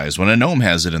gnome size when a gnome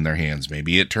has it in their hands.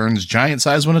 Maybe it turns giant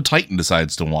size when a Titan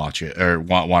decides to watch it or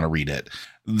want to read it.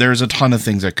 There's a ton of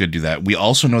things that could do that. We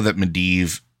also know that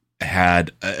Medivh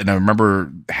had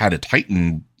a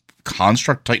Titan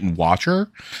construct, Titan Watcher,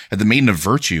 at the Maiden of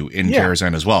Virtue in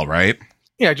Karazhan as well, right?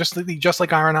 Yeah, just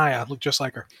like Aranaya, looked just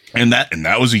like her. And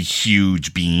that was a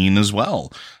huge being as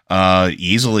well.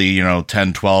 Easily,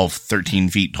 10, 12, 13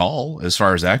 feet tall as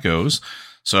far as that goes.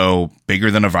 So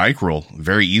bigger than a Vicryl,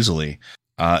 very easily.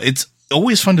 It's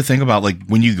always fun to think about, like,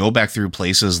 when you go back through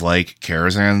places like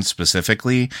Karazhan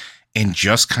specifically, and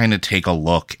just kind of take a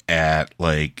look at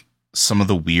like some of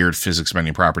the weird physics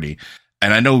bending property.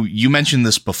 And I know you mentioned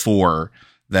this before,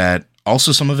 that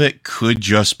also some of it could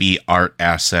just be art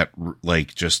asset,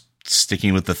 like just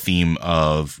sticking with the theme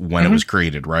of when it was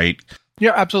created, right?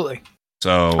 Yeah, absolutely.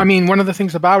 So, I mean, one of the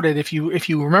things about it, if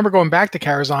you remember going back to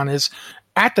Karazhan, is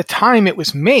at the time it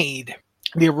was made,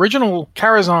 the original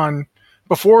Karazhan,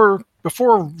 before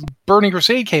Burning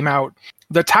Crusade came out,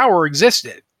 the tower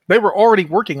existed. They were already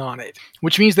working on it,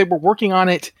 which means they were working on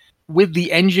it with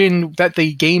the engine that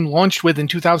the game launched with in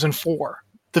 2004.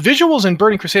 The visuals in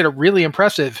Burning Crusade are really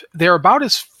impressive. They're about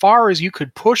as far as you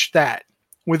could push that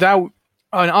without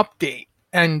an update.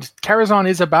 And Karazhan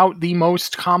is about the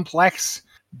most complex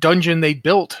dungeon they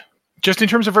built, just in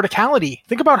terms of verticality.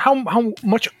 Think about how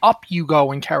much up you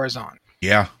go in Karazhan.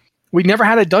 Yeah. We never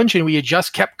had a dungeon where you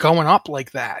just kept going up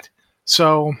like that.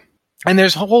 So... And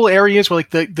there's whole areas where like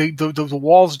the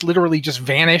walls literally just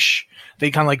vanish.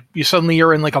 They kind of like you suddenly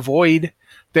are in like a void.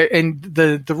 And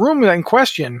the room in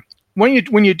question, when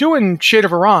you're doing Shade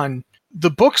of Iran, the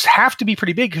books have to be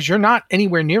pretty big because you're not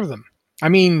anywhere near them. I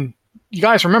mean, you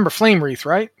guys remember Flame Wreath,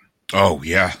 right? Oh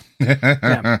yeah.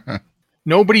 Yeah.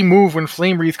 Nobody move when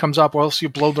Flame Wreath comes up, or else you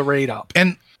blow the raid up.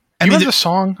 And I remember the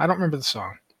song. I don't remember the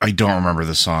song. I don't remember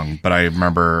the song, but I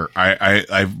remember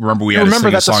I remember we had to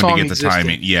sing a song to get the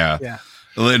timing. Yeah.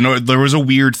 There was a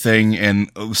weird thing, and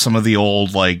some of the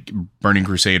old like Burning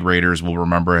Crusade raiders will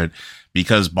remember it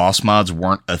because boss mods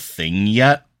weren't a thing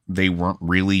yet. They were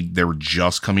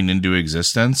just coming into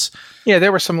existence. Yeah,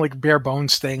 there were some like bare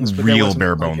bones things, but real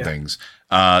bare bone things.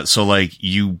 So like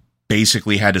you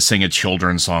basically had to sing a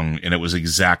children's song, and it was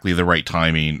exactly the right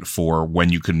timing for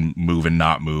when you can move and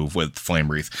not move with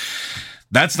Flame Wreath.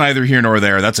 That's neither here nor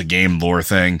there. That's a game lore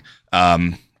thing.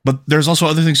 But there's also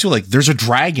other things too. Like there's a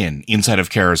dragon inside of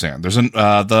Karazhan. There's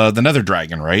the Nether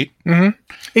Dragon, right? Mm-hmm.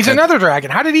 He's a Nether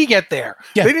Dragon. How did he get there?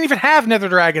 Yeah. They didn't even have Nether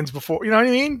Dragons before. You know what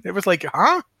I mean? It was like,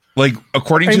 huh? Like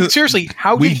seriously,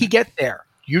 how did he get there?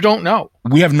 You don't know.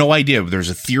 We have no idea. There's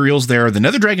ethereals there. The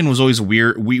Nether Dragon was always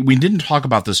weird. We didn't talk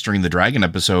about this during the Dragon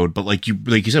episode, but like you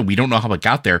said, we don't know how it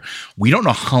got there. We don't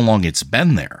know how long it's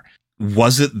been there.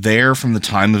 Was it there from the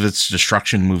time of its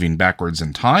destruction moving backwards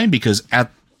in time? Because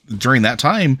during that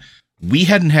time, we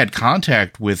hadn't had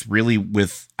contact with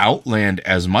Outland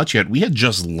as much yet. We had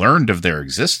just learned of their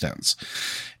existence.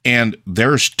 And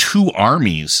there's two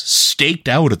armies staked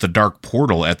out at the Dark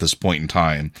Portal at this point in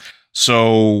time.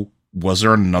 So was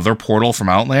there another portal from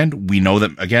Outland? We know that,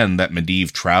 again, that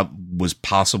Medivh was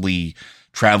possibly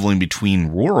traveling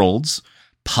between worlds,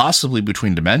 possibly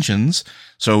between dimensions.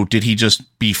 So did he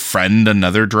just befriend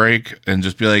another Drake and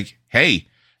just be like, hey,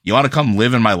 You want to come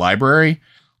live in my library?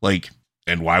 Like,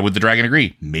 and why would the dragon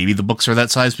agree? Maybe the books are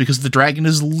that size because the dragon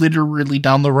is literally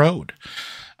down the road.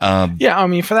 Yeah, I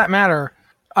mean, for that matter,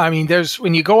 I mean, there's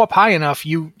when you go up high enough,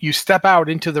 you step out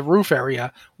into the roof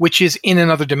area, which is in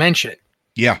another dimension.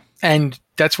 Yeah. And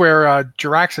that's where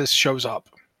Jiraxis shows up.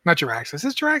 Not Jiraxis.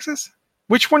 Is Jiraxis?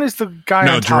 Which one is the guy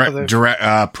on top of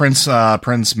the... Prince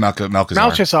Malchazar.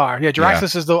 Malchazar. Yeah,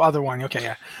 Jiraxis is the other one. Okay,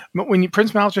 yeah. But when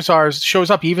Prince Malchazar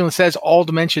shows up, he even says, all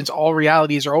dimensions, all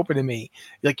realities are open to me.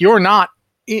 Like, you're not...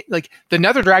 Like, the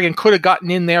Nether Dragon could have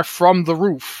gotten in there from the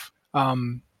roof. I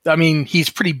mean, he's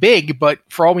pretty big, but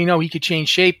for all we know, he could change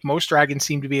shape. Most dragons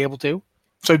seem to be able to.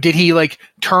 So did he, like,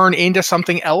 turn into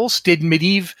something else? Did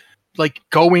Medivh, like,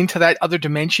 go into that other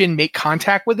dimension, make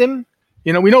contact with him?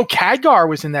 You know, we know Khadgar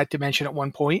was in that dimension at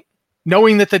one point.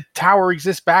 Knowing that the tower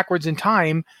exists backwards in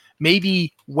time,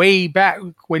 maybe way back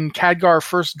when Khadgar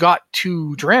first got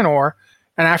to Draenor,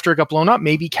 and after it got blown up,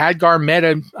 maybe Khadgar met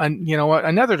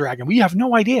another dragon. We have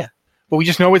no idea, but we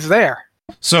just know it's there.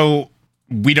 So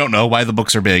we don't know why the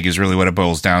books are big is really what it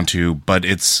boils down to, but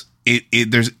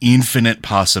there's infinite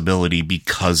possibility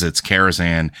because it's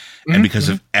Karazhan and because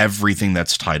of everything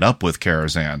that's tied up with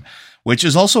Karazhan. Which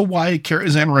is also why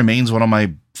Karazhan remains one of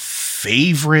my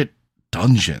favorite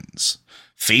dungeons,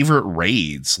 favorite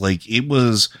raids. Like, it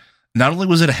was, not only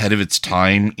was it ahead of its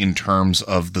time in terms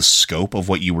of the scope of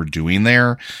what you were doing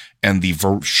there and the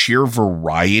sheer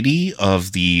variety of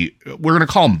we're going to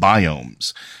call them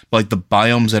biomes, but like the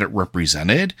biomes that it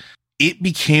represented, it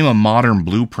became a modern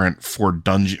blueprint for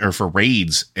dungeon or for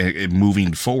raids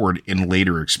moving forward in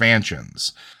later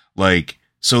expansions. Like,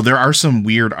 so there are some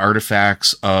weird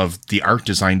artifacts of the art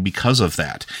design because of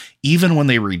that. Even when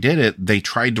they redid it, they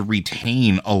tried to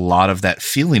retain a lot of that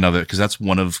feeling of it because that's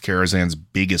one of Karazhan's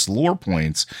biggest lore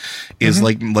points is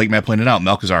like Matt pointed out,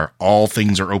 Malchazar, all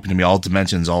things are open to me, all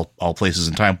dimensions, all places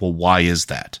in time. Well, why is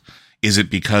that? Is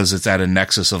it because it's at a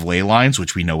nexus of ley lines,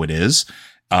 which we know it is?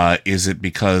 Is it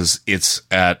because it's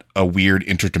at a weird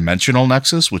interdimensional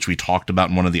nexus, which we talked about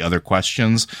in one of the other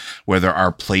questions, where there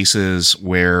are places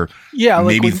where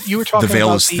maybe you were talking the veil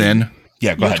about is thin?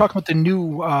 Yeah, go ahead. You were talking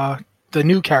about the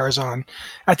new Karazhan.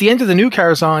 At the end of the new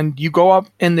Karazhan, you go up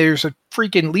and there's a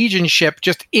freaking Legion ship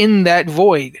just in that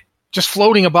void, just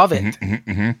floating above it.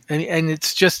 And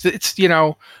it's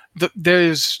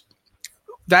there's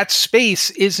that space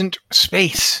isn't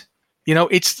space. You know,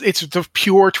 it's the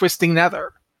pure Twisting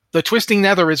Nether. The Twisting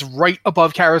Nether is right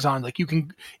above Karazhan. Like, you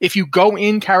can, if you go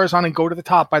in Karazhan and go to the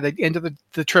top, by the end of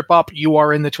the trip up, you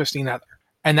are in the Twisting Nether.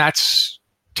 And that's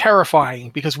terrifying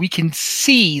because we can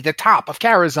see the top of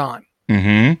Karazhan.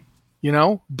 You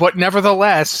know, but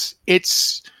nevertheless,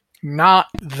 it's not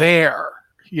there.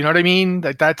 You know what I mean?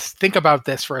 Think about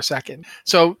this for a second.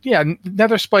 So yeah,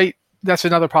 Nether Spite, that's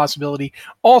another possibility.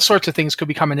 All sorts of things could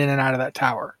be coming in and out of that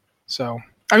tower. So,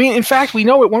 I mean, in fact, we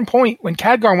know at one point when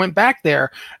Khadgar went back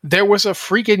there was a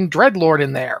freaking Dreadlord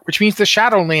in there, which means the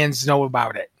Shadowlands know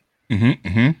about it.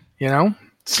 You know?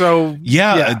 So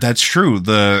yeah, that's true.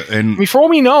 For all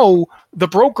we know, the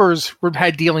brokers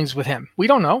had dealings with him. We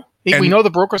don't know. We know the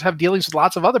brokers have dealings with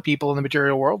lots of other people in the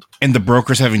material world. And the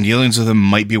brokers having dealings with him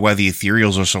might be why the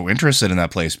Ethereals are so interested in that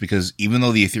place, because even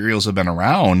though the Ethereals have been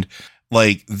around,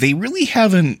 like, they really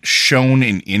haven't shown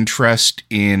an interest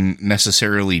in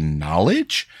necessarily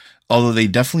knowledge, although they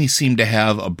definitely seem to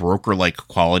have a broker-like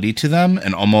quality to them,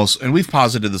 and we've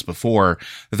posited this before,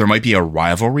 that there might be a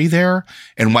rivalry there,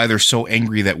 and why they're so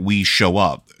angry that we show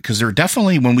up. Because they're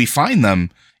definitely, when we find them,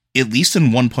 at least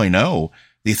in 1.0,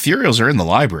 the Ethereals are in the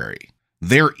library.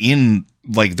 They're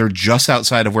just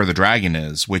outside of where the dragon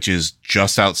is, which is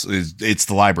just it's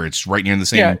the library. It's right near the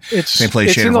same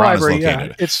place Shade of Ron is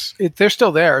located. Yeah. They're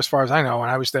still there as far as I know,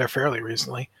 and I was there fairly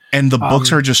recently. And the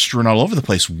books are just strewn all over the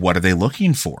place. What are they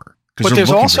looking for? But there's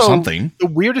also something. The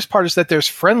weirdest part is that there's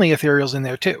friendly Ethereals in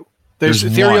there too. There's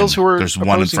Ethereals who are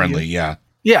one friendly,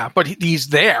 yeah, but he's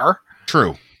there.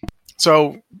 True.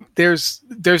 So there's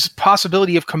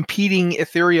possibility of competing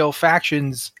ethereal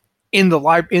factions in the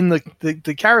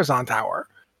Karazhan Tower.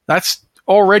 That's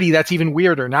even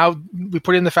weirder. Now we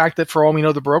put in the fact that for all we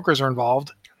know, the brokers are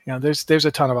involved. You know, there's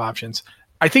a ton of options.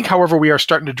 I think, however, we are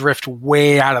starting to drift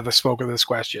way out of the scope of this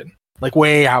question, like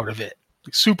way out of it,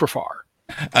 like super far.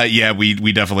 Yeah,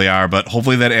 we definitely are, but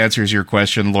hopefully that answers your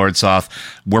question, Lord Soth.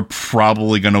 We're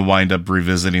probably going to wind up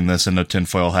revisiting this in a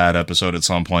tinfoil hat episode at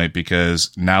some point,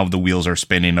 because now the wheels are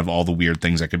spinning of all the weird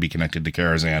things that could be connected to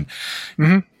Karazhan.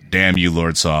 Damn you,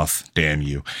 Lord Soth. Damn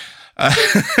you.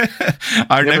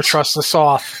 Never trust the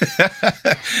Soth.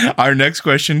 Our next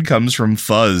question comes from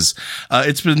Fuzz.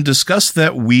 It's been discussed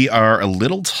that we are a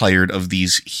little tired of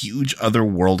these huge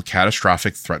otherworld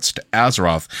catastrophic threats to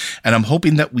Azeroth, and I'm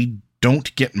hoping that we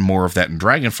don't get more of that in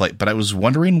Dragonflight, but I was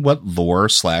wondering what lore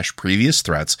 / previous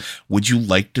threats would you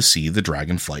like to see the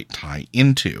Dragonflight tie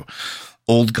into?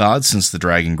 Old gods, since the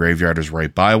dragon graveyard is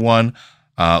right by one.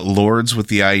 Lords with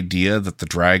the idea that the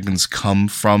dragons come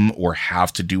from or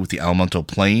have to do with the elemental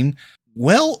plane.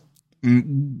 Well,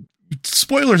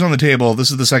 spoilers on the table.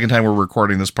 This is the second time we're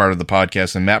recording this part of the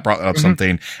podcast, and Matt brought up something,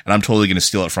 and I'm totally going to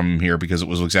steal it from him here because it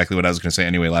was exactly what I was going to say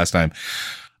anyway last time.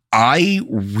 I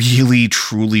really,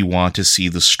 truly want to see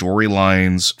the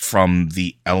storylines from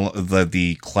the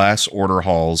class order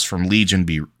halls from Legion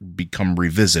become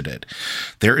revisited.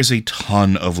 There is a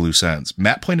ton of loose ends.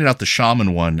 Matt pointed out the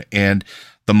shaman one, and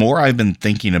the more I've been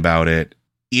thinking about it,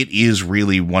 it is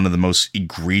really one of the most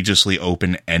egregiously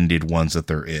open-ended ones that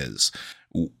there is.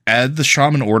 At the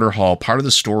Shaman Order Hall, part of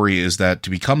the story is that to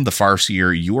become the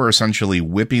Farseer, you are essentially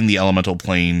whipping the elemental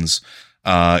planes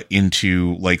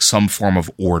into like some form of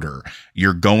order.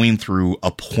 You're going through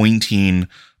appointing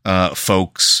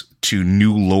folks to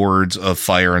new lords of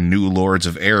fire and new lords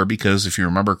of air, because if you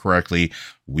remember correctly,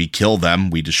 we kill them,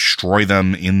 we destroy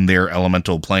them in their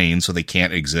elemental plane so they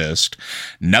can't exist.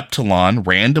 Neptulon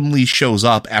randomly shows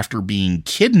up after being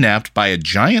kidnapped by a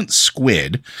giant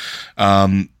squid,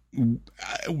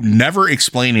 never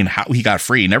explaining how he got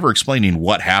free, never explaining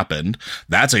what happened.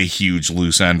 That's a huge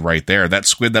loose end right there. That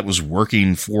squid that was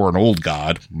working for an old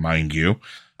god, mind you.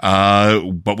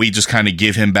 But we just kind of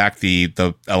give him back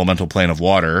the elemental plane of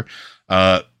water.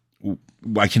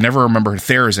 I can never remember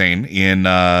Therazane in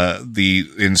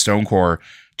Stonecore,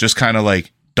 just kind of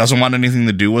like doesn't want anything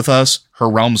to do with us. Her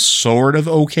realm's sort of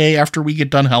okay after we get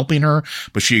done helping her,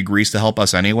 but she agrees to help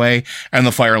us anyway. And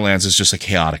the Firelands is just a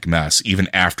chaotic mess, even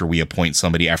after we appoint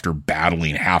somebody after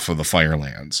battling half of the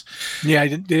Firelands.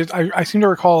 Yeah, I seem to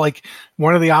recall like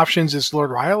one of the options is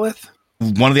Lord Rylith.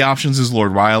 One of the options is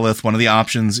Lord Rylith. One of the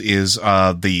options is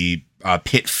the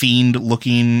pit fiend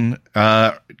looking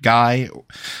guy.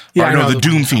 Yeah, the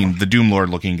Doom Fiend, the Doom Lord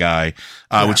looking guy,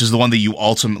 which is the one that you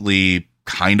ultimately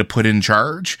kind of put in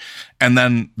charge. And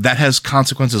then that has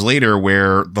consequences later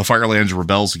where the Firelands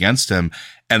rebels against him,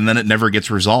 and then it never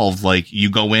gets resolved. Like, you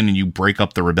go in and you break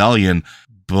up the rebellion,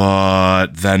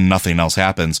 but then nothing else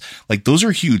happens. Like, those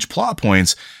are huge plot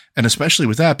points. And especially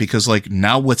with that, because like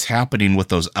now what's happening with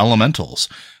those elementals,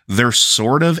 they're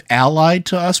sort of allied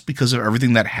to us because of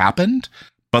everything that happened,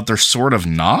 but they're sort of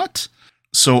not.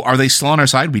 So are they still on our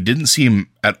side? We didn't see them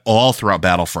at all throughout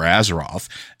Battle for Azeroth,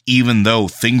 even though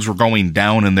things were going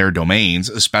down in their domains,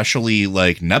 especially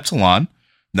like Neptulon.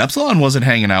 Neptulon wasn't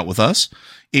hanging out with us,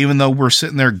 even though we're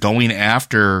sitting there going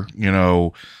after,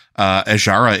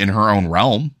 Azshara in her own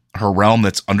realm, her realm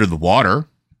that's under the water.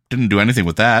 Didn't do anything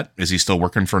with that. Is he still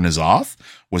working for N'Zoth?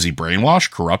 Was he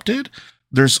brainwashed, corrupted?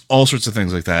 There's all sorts of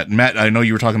things like that. Matt, I know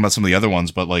you were talking about some of the other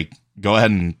ones, but like, go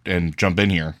ahead and jump in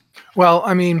here. Well,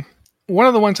 I mean, one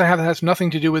of the ones I have that has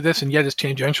nothing to do with this and yet is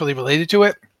tangentially related to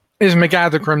it is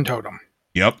Magath the Grim Totem.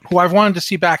 Yep. Who I've wanted to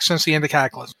see back since the end of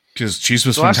Cataclysm. Because she's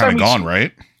been kind of gone,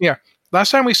 right? Yeah.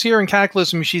 Last time we see her in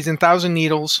Cataclysm, she's in Thousand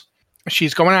Needles.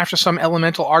 She's going after some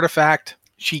elemental artifact.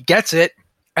 She gets it,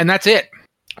 and that's it.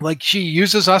 Like, she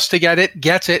uses us to get it,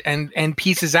 gets it, and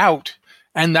pieces out.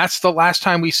 And that's the last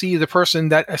time we see the person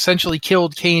that essentially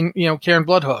killed Karen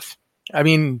Bloodhoof. I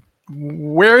mean,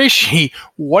 where is she?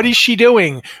 What is she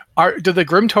doing? Do the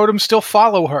Grim Totems still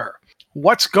follow her?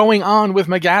 What's going on with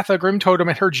Magatha Grim Totem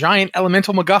and her giant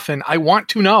elemental MacGuffin? I want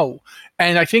to know.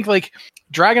 And I think, like,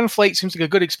 Dragonflight seems like a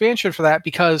good expansion for that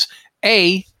because,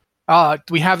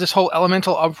 we have this whole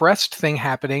elemental unrest thing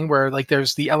happening where like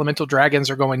there's the elemental dragons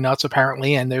are going nuts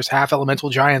apparently, and there's half elemental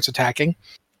giants attacking.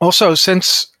 Also,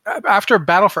 since after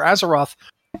Battle for Azeroth,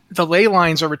 the ley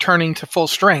lines are returning to full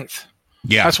strength.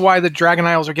 Yeah. That's why the Dragon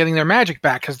Isles are getting their magic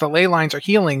back, because the ley lines are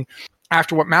healing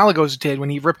after what Malagos did when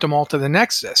he ripped them all to the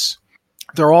Nexus.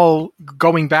 They're all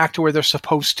going back to where they're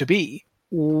supposed to be.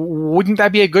 Wouldn't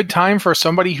that be a good time for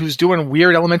somebody who's doing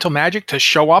weird elemental magic to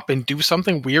show up and do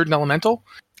something weird and elemental?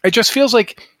 It just feels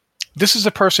like this is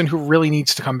a person who really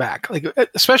needs to come back. Like,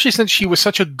 especially since she was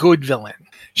such a good villain.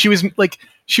 She was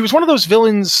one of those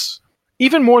villains,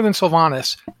 even more than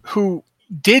Sylvanas, who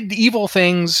did evil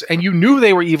things and you knew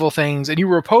they were evil things and you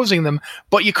were opposing them,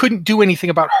 but you couldn't do anything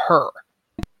about her.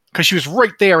 Because she was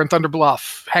right there in Thunder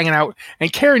Bluff, hanging out.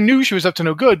 And Karen knew she was up to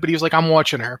no good, but he was like, I'm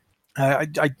watching her.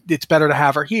 It's better to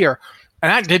have her here.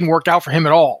 And that didn't work out for him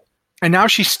at all. And now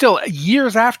she's still,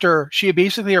 years after she had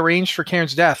basically arranged for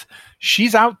Karen's death,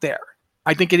 she's out there.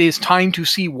 I think it is time to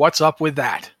see what's up with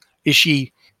that. Is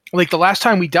she, like the last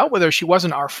time we dealt with her, she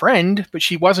wasn't our friend, but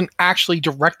she wasn't actually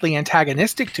directly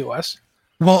antagonistic to us.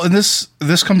 Well, and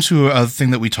this comes to a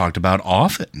thing that we talked about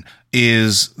often,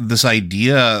 is this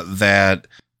idea that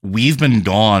we've been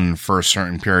gone for a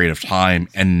certain period of time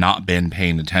and not been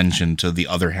paying attention to the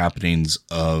other happenings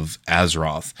of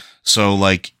Azeroth. So,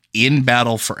 like, in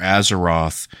Battle for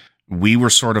Azeroth, we were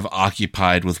sort of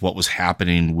occupied with what was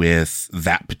happening with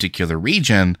that particular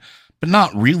region, but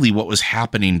not really what was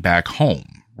happening back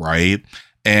home, right?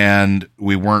 And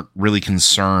we weren't really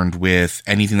concerned with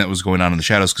anything that was going on in the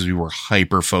shadows because we were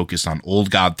hyper focused on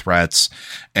old god threats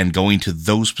and going to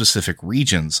those specific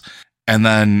regions. And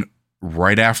then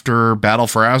right after Battle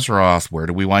for Azeroth, where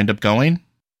do we wind up going?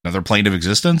 Another plane of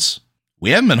existence?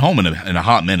 We haven't been home in a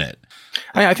hot minute.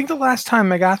 I think the last time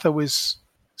Magatha was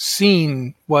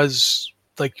seen was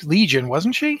like Legion,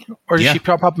 wasn't she? Or did she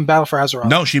pop up in Battle for Azeroth?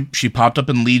 No, she popped up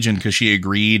in Legion because she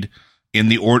agreed in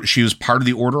the order. She was part of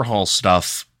the Order Hall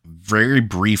stuff very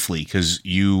briefly because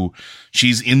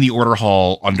she's in the Order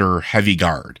Hall under Heavy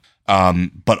Guard.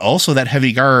 But also that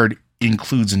Heavy Guard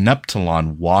includes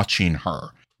Neptulon watching her.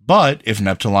 But if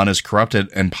Neptulon is corrupted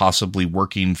and possibly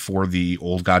working for the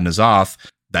old god N'Zoth,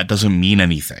 that doesn't mean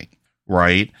anything,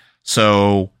 right?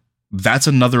 So that's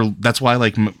why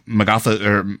like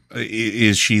Magatha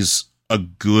she's a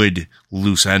good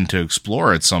loose end to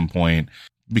explore at some point,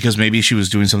 because maybe she was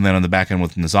doing something on the back end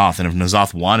with N'Zoth. And if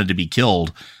N'Zoth wanted to be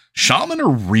killed, Shaman are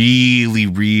really,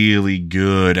 really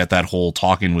good at that whole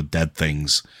talking with dead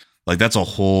things. Like that's a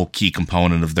whole key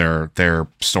component of their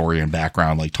story and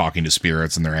background, like talking to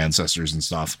spirits and their ancestors and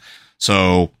stuff.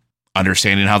 So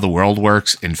understanding how the world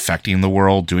works, infecting the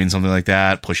world, doing something like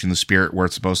that, pushing the spirit where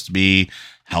it's supposed to be,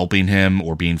 helping him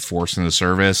or being forced into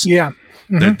service. Yeah.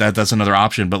 Mm-hmm. That's another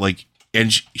option. But like,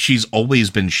 and she's always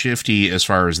been shifty as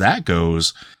far as that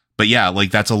goes. But yeah,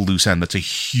 like that's a loose end. That's a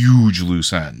huge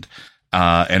loose end.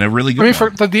 And a really good one.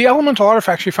 For the elemental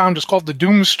artifact she found is called the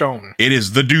Doomstone. It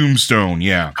is the Doomstone.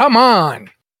 Yeah. Come on.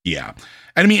 Yeah.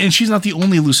 And I mean, and she's not the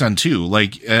only loose end too.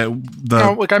 Like,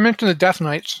 like I mentioned the Death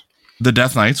Knights. The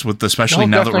Death Knights, with especially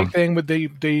now that we're thing with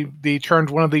they turned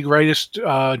one of the greatest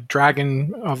red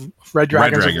dragons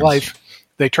of life.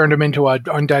 They turned him into an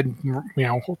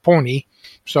undead, pony.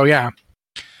 So yeah,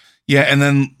 and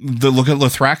then look at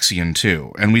Lithraxian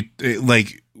too, and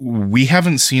we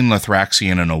haven't seen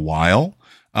Lithraxian in a while,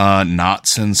 not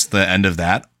since the end of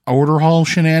that Order Hall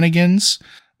shenanigans.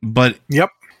 But yep,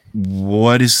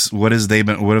 what have they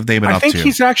been up to? I think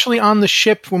he's actually on the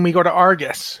ship when we go to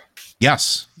Argus.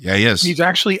 Yes. Yeah, he is. He's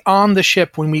actually on the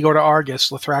ship when we go to Argus,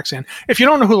 Lithraxian. If you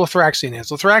don't know who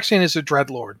Lithraxian is a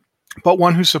Dreadlord, but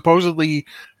one who supposedly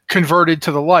converted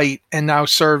to the light and now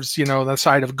serves, the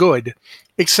side of good.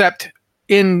 Except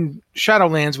in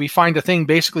Shadowlands, we find a thing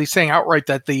basically saying outright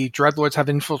that the Dreadlords have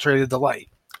infiltrated the light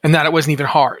and that it wasn't even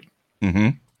hard. Mm-hmm.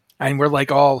 And we're like,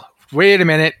 wait a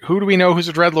minute, who do we know who's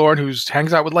a Dreadlord who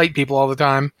hangs out with light people all the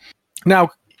time?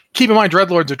 Now, keep in mind,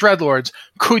 Dreadlords are Dreadlords.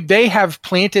 Could they have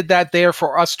planted that there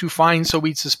for us to find so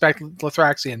we'd suspect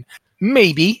Lithraxian?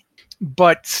 Maybe,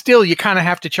 but still, you kind of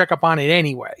have to check up on it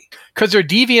anyway. Because they're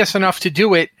devious enough to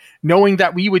do it, knowing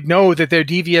that we would know that they're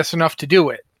devious enough to do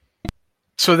it.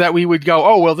 So that we would go,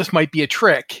 oh, well, this might be a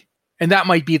trick. And that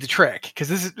might be the trick. Because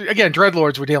this is, again,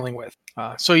 Dreadlords we're dealing with.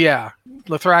 So yeah,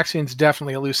 Lithraxian's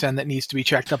definitely a loose end that needs to be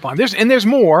checked up on. There's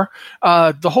more.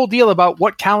 The whole deal about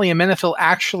what Kali and Menethil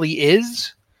actually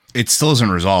is, it still isn't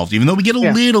resolved, even though we get a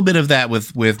little bit of that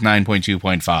with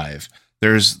 9.2.5.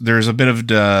 There's a bit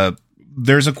of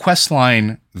there's a quest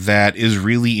line that is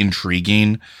really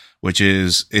intriguing, which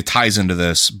is it ties into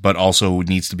this, but also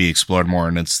needs to be explored more.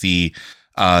 And it's the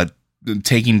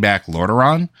taking back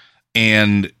Lordaeron,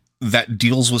 and that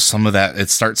deals with some of that. It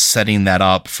starts setting that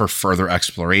up for further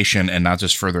exploration, and not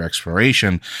just further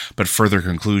exploration, but further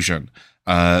conclusion.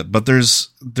 But there's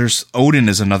Odin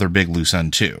is another big loose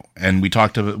end too. And we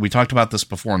talked about this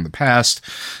before in the past.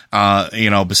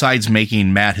 Besides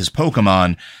making Matt his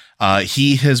Pokemon,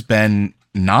 he has been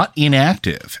not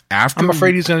inactive after. I'm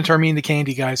afraid he's going to turn me into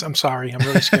candy, guys. I'm sorry. I'm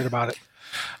really scared about it.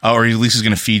 Or at least he's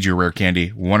going to feed you rare candy,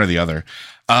 one or the other.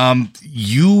 Trying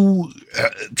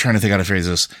to think how to phrase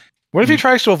this. What if he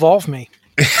tries to evolve me?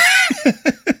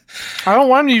 I don't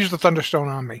want him to use the Thunderstone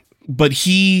on me. But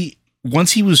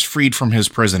once he was freed from his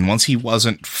prison, once he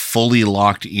wasn't fully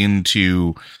locked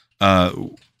into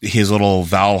his little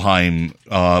Valheim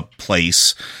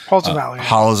place, Halls of Valor,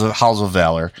 Halls of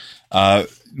Valor,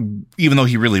 even though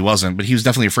he really wasn't, but he was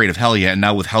definitely afraid of Helya. And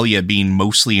now with Helya being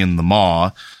mostly in the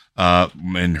maw,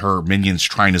 and her minions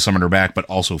trying to summon her back, but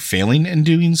also failing in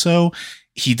doing so,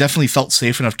 he definitely felt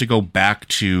safe enough to go back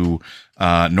to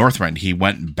Northrend. He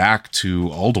went back to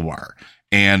Ulduar,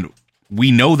 and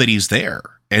we know that he's there,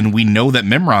 and we know that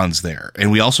Mimron's there,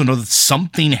 and we also know that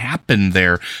something happened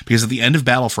there, because at the end of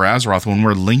Battle for Azeroth, when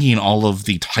we're linking all of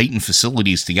the Titan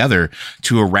facilities together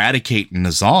to eradicate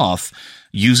N'Zoth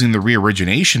using the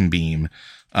reorigination beam,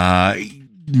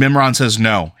 Mimron says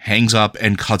no, hangs up,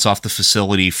 and cuts off the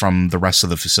facility from the rest of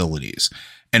the facilities.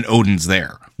 And Odin's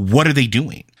there. What are they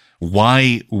doing?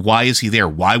 Why is he there?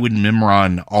 Why would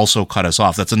Mimron also cut us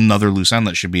off? That's another loose end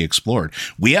that should be explored.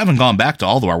 We haven't gone back to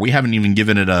Ulduar. We haven't even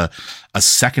given it a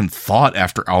second thought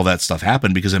after all that stuff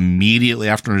happened, because immediately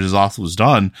after N'Zoth was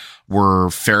done,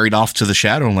 we're ferried off to the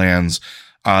Shadowlands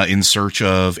in search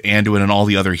of Anduin and all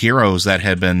the other heroes that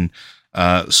had been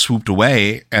swooped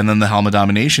away, and then the Helm of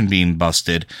Domination being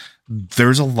busted.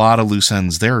 There's a lot of loose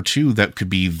ends there too that could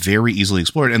be very easily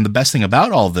explored. And the best thing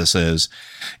about all this is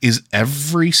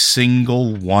every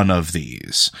single one of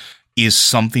these is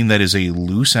something that is a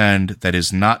loose end that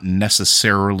is not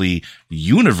necessarily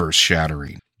universe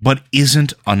shattering, but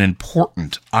isn't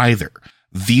unimportant either.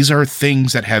 These are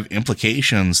things that have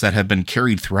implications that have been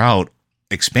carried throughout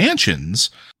expansions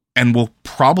and will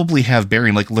probably have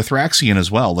bearing, like Lithraxian as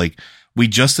well. Like, we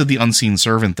just did the Unseen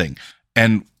Servant thing.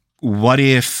 And what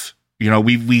if,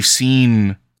 we've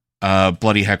seen,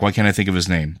 bloody heck, why can't I think of his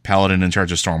name? Paladin in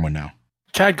charge of Stormwind now.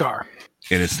 Khadgar.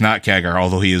 And it's not Khadgar,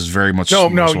 although he is very much. No,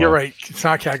 you're right. It's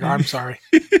not Khadgar. I'm sorry.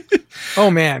 Oh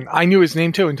man, I knew his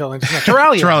name too until it's not.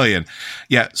 Turalyon.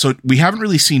 Yeah, so we haven't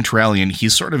really seen Turalyon.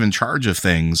 He's sort of in charge of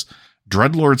things.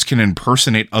 Dreadlords can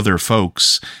impersonate other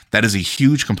folks. That is a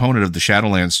huge component of the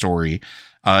Shadowlands story,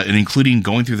 and including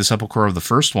going through the Sepulchre of the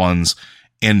first ones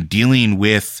and dealing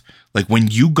with, like, when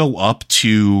you go up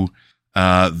to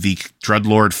the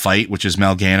Dreadlord fight, which is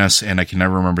Mal'Ganis, and I can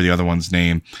never remember the other one's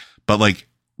name, but like,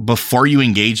 before you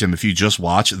engage them, if you just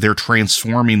watch, they're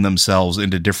transforming themselves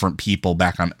into different people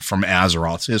from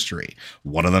Azeroth's history.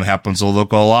 One of them happens to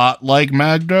look a lot like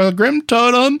Magda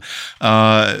Grimtotem,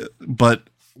 but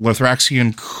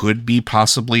Lithraxian could be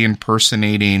possibly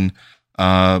impersonating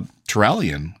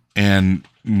Turalyon and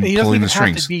pulling the strings. He doesn't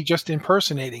have to be just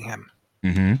impersonating him.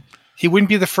 Mm-hmm. He wouldn't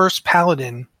be the first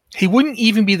paladin. He wouldn't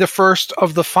even be the first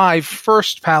of the 5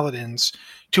 first paladins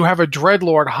to have a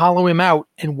Dreadlord hollow him out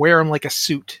and wear him like a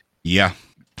suit. Yeah.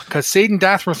 Because Satan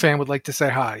Dathrosan would like to say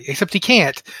hi, except he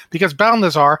can't, because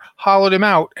Balnazar hollowed him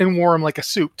out and wore him like a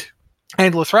suit.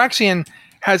 And Lithraxian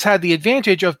has had the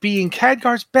advantage of being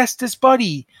Khadgar's bestest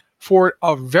buddy for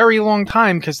a very long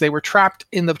time, because they were trapped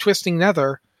in the Twisting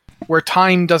Nether, where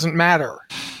time doesn't matter.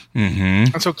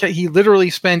 Mm-hmm. And so he literally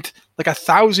spent like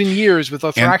 1,000 years with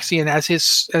Lithraxian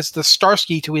as the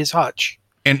Starsky to his Hutch.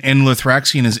 And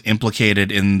Lithraxian is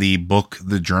implicated in the book,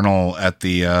 the journal at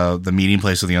the meeting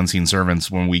place of the Unseen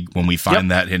Servants. When we find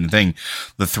that hidden thing,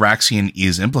 Lithraxian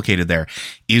is implicated there.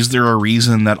 Is there a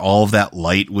reason that all of that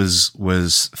light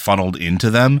was funneled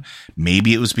into them?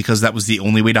 Maybe it was because that was the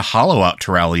only way to hollow out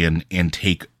Turalyon and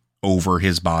take over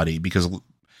his body, because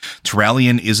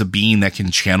Turalyon is a being that can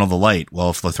channel the light.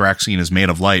 Well, if Lithraxian is made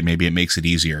of light, maybe it makes it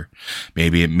easier.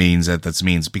 Maybe it means that's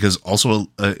means, because also,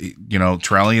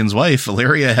 Turalyon's wife,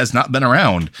 Illyria, has not been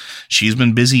around. She's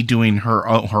been busy doing her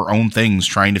own things,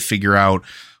 trying to figure out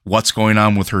what's going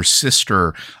on with her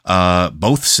sister,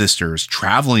 both sisters,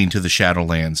 traveling to the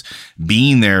Shadowlands,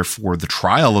 being there for the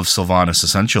trial of Sylvanas,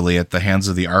 essentially, at the hands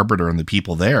of the Arbiter and the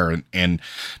people there, and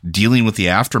dealing with the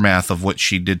aftermath of what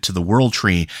she did to the World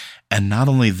Tree. And not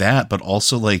only that, but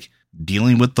also like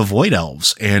dealing with the Void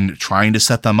Elves and trying to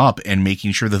set them up and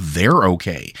making sure that they're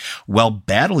okay while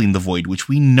battling the Void, which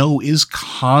we know is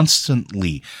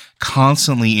constantly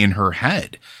in her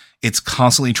head. It's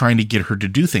constantly trying to get her to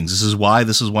do things. This is why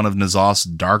this is one of N'Zoth's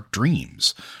dark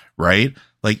dreams, right?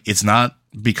 Like, it's not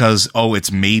because,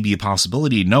 it's maybe a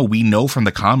possibility. No, we know from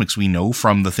the comics, we know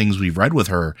from the things we've read with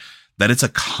her, that it's a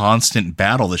constant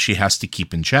battle that she has to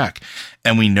keep in check.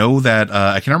 And we know that,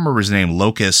 I can't remember his name,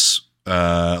 Locust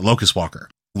Walker.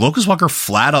 Locust Walker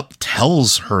flat up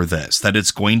tells her this, that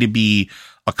it's going to be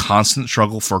a constant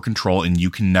struggle for control and you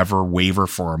can never waver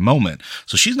for a moment.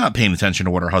 So she's not paying attention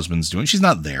to what her husband's doing. She's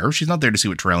not there. She's not there to see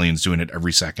what Turalyon's doing at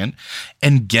every second.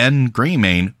 And Gen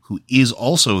Greymane, who is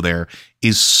also there,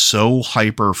 is so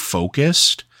hyper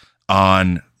focused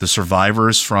on the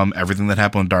survivors from everything that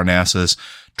happened with Darnassus,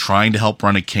 trying to help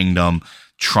run a kingdom,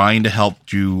 trying to help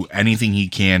do anything he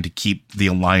can to keep the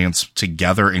alliance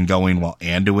together and going while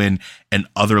Anduin and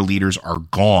other leaders are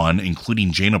gone,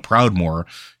 including Jaina Proudmoore,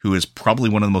 who is probably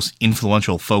one of the most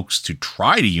influential folks to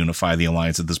try to unify the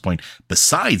alliance at this point,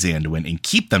 besides Anduin, and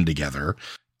keep them together,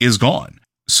 is gone.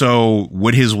 So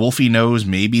would his wolfy nose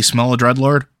maybe smell a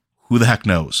Dreadlord? Who the heck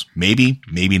knows? Maybe,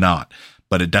 maybe not.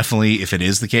 But it definitely, if it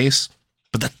is the case,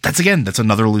 but that's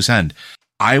another loose end.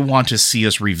 I want to see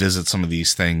us revisit some of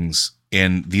these things.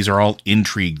 And these are all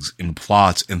intrigues and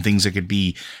plots and things that could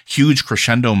be huge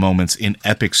crescendo moments in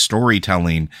epic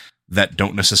storytelling that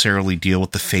don't necessarily deal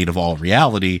with the fate of all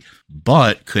reality,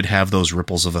 but could have those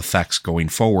ripples of effects going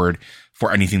forward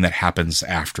for anything that happens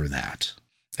after that.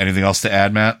 Anything else to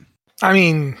add, Matt? I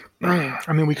mean,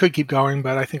 we could keep going,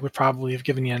 but I think we probably have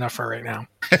given you enough for right now.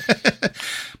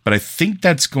 But I think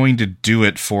that's going to do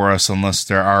it for us, unless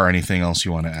there are anything else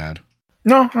you want to add.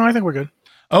 No, I think we're good.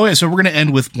 Oh, yeah, so we're going to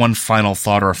end with one final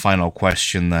thought or a final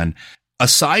question then.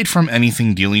 Aside from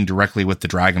anything dealing directly with the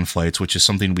Dragonflights, which is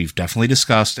something we've definitely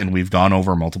discussed and we've gone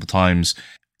over multiple times,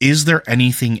 is there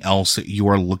anything else that you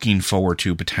are looking forward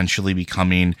to potentially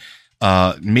becoming,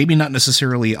 maybe not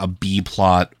necessarily a B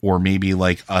plot or maybe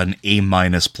like an A-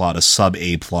 plot, a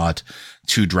sub-A plot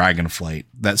to Dragonflight?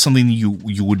 That's something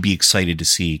you would be excited to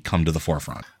see come to the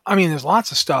forefront. I mean, there's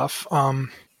lots of stuff.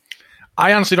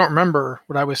 I honestly don't remember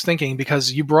what I was thinking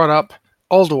because you brought up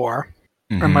Ulduar,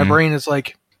 and my brain is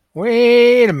like,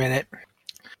 wait a minute.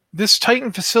 This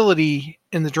Titan facility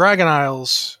in the Dragon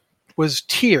Isles was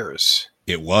Tears.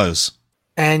 It was.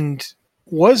 And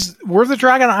were the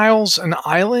Dragon Isles an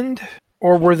island,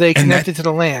 or were they connected to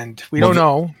the land? We don't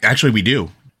know. Actually, we do.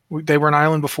 They were an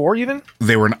island before, even?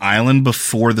 They were an island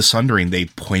before the Sundering. They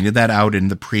pointed that out in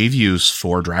the previews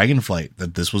for Dragonflight,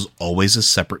 that this was always a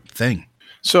separate thing.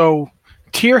 So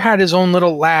Tyr had his own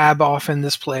little lab off in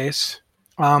this place.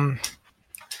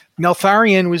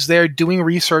 Neltharion was there doing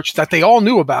research that they all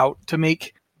knew about to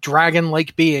make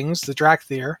dragon-like beings, the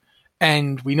Drakthir.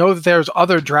 And we know that there's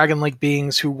other dragon-like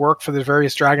beings who work for the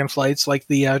various Dragonflights, like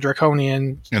the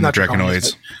Draconian... And the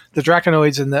Draconoids. The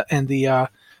Draconoids and the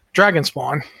Dragon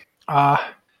Spawn.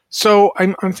 So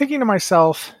I'm thinking to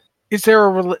myself, is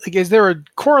there a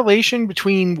correlation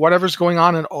between whatever's going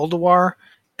on in Ulduar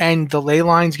and the ley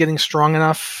lines getting strong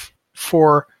enough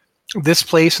for this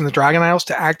place in the Dragon Isles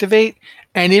to activate?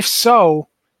 And if so,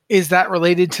 is that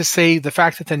related to, say, the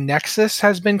fact that the Nexus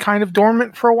has been kind of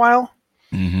dormant for a while?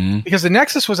 Mm-hmm. Because the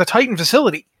Nexus was a Titan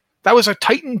facility. That was a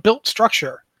Titan-built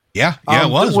structure. Yeah, it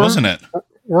was, wasn't it?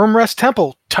 Wormrest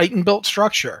Temple, Titan-built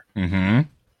structure. Mm-hmm.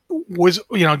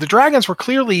 The dragons were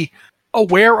clearly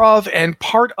aware of and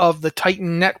part of the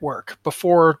Titan network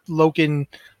before Loken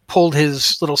pulled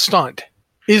his little stunt.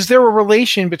 Is there a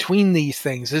relation between these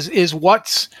things? Is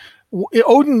what's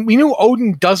Odin? We knew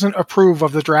Odin doesn't approve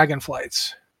of the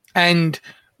Dragonflights, and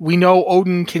we know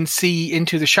Odin can see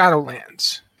into the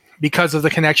Shadowlands because of the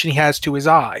connection he has to his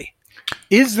eye.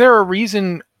 Is there a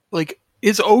reason? Like,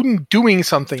 is Odin doing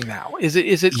something now? Is it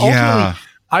ultimately? Yeah.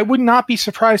 I would not be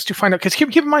surprised to find out, because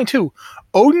keep in mind too,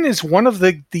 Odin is one of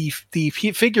the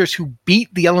figures who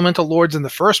beat the Elemental Lords in the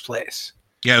first place.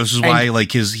 Yeah, this is why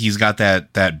he's got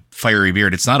that fiery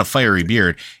beard. It's not a fiery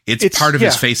beard. It's part of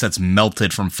his face that's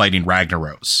melted from fighting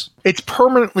Ragnaros. It's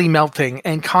permanently melting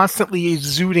and constantly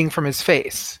exuding from his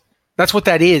face. That's what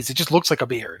that is. It just looks like a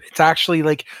beard. It's actually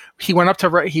like he went up to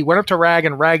Rag,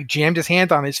 and Rag jammed his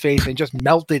hand on his face and just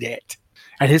melted it.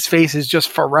 And his face is just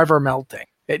forever melting.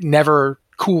 It never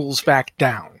cools back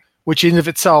down, which in of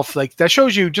itself, like, that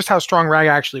shows you just how strong Rag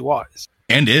actually was.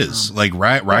 And is.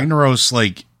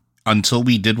 Ragnaros, until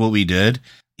we did what we did,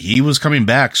 he was coming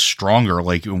back stronger.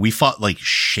 Like, we fought like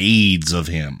shades of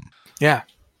him. Yeah.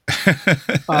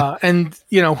 And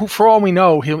for all we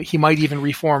know, he might even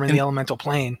reform in the elemental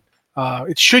plane.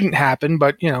 It shouldn't happen,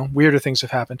 but weirder things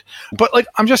have happened. But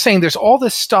I'm just saying, there's all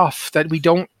this stuff that we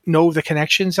don't know the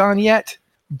connections on yet,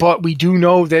 but we do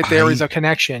know that there is a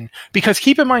connection. Because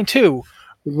keep in mind too,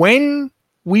 when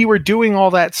we were doing all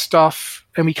that stuff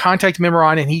and we contacted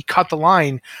Mimiron and he cut the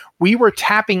line, we were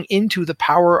tapping into the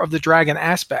power of the dragon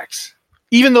aspects.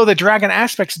 Even though the dragon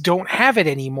aspects don't have it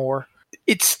anymore,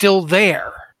 it's still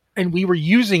there. And we were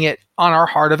using it on our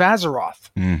Heart of Azeroth.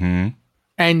 Mm-hmm.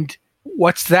 And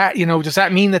what's that? Does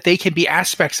that mean that they can be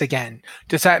aspects again?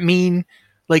 Does that mean,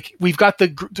 we've got the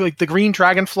green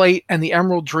Dragonflight and the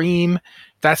Emerald Dream?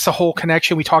 That's the whole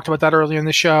connection. We talked about that earlier in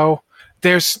the show.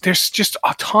 There's just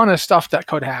a ton of stuff that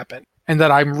could happen and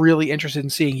that I'm really interested in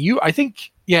seeing. I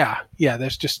think,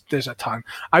 there's a ton.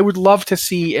 I would love to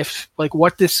see if,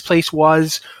 what this place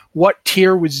was, what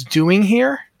Tyr was doing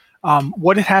here,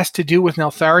 what it has to do with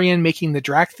Neltharion making the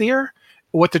Drakthir,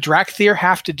 what the Drakthir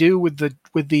have to do with the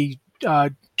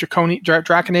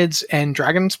Draconids and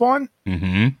Dragon Spawn.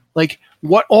 Mm-hmm.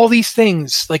 What all these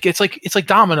things, it's like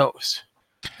dominoes.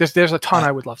 There's a ton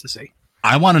I would love to see.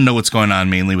 I want to know what's going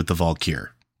on mainly with the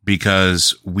Valkyr,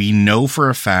 because we know for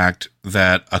a fact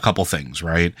that a couple things,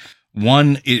 right?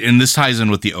 One, and this ties in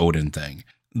with the Odin thing.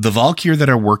 the Valkyr that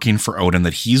are working for Odin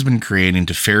that he's been creating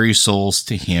to ferry souls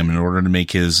to him in order to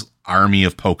make his army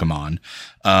of Pokemon,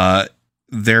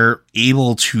 they're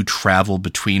able to travel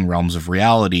between realms of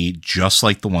reality just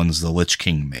like the ones the Lich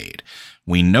King made.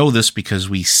 We know this because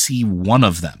we see one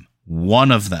of them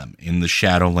in the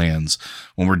Shadowlands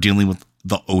when we're dealing with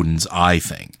the Odin's Eye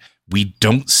thing. We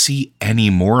don't see any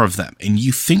more of them. And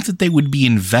you think that they would be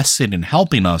invested in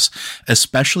helping us,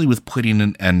 especially with putting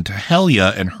an end to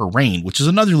Helia and her reign, which is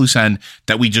another loose end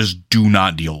that we just do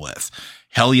not deal with.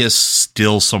 Helia's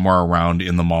still somewhere around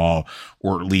in the mall,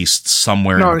 or at least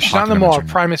somewhere. No, she's not in the mall.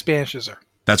 Primus banishes her.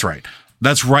 That's right.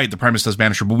 The Primus does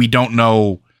banish her, but we don't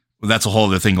know. That's a whole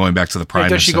other thing going back to the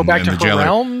Primus. Does she go back to her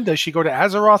realm? Does she go to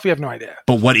Azeroth? We have no idea.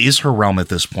 But what is her realm at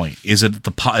this point? Is it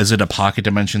a pocket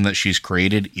dimension that she's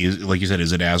created? Like you said,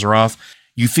 is it Azeroth?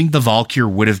 You think the Valkyr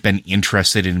would have been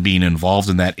interested in being involved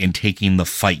in that and taking the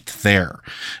fight there,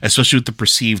 especially with the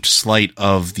perceived slight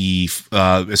of the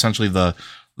essentially the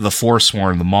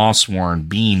Forsworn, the Mawsworn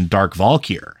being Dark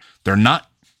Valkyr. They're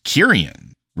not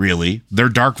Kyrian, really. They're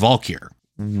Dark Valkyr.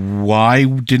 Why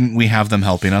didn't we have them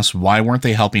helping us? Why weren't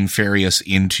they helping ferry us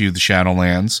into the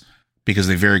Shadowlands? Because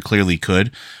they very clearly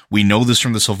could. We know this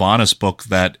from the Sylvanas book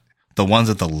that the ones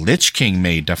that the Lich King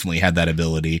made definitely had that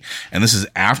ability. And this is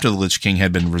after the Lich King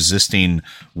had been resisting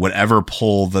whatever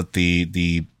pull that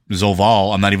the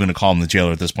Zolval, I'm not even going to call him the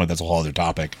jailer at this point, that's a whole other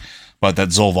topic, but that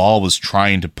Zolval was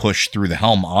trying to push through the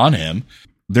helm on him.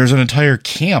 There's an entire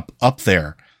camp up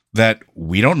there that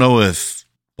we don't know if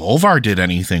Bolvar did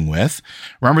anything with.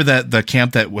 Remember that the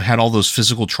camp that had all those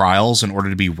physical trials in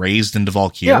order to be raised into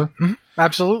Valkyr? Yeah,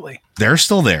 absolutely. They're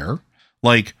still there.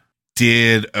 Like,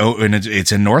 and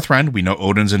it's in Northrend. We know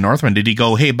Odin's in Northrend. Did he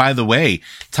go, hey, by the way,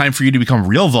 time for you to become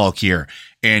real Valkyr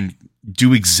and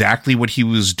do exactly what he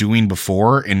was doing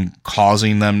before and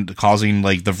causing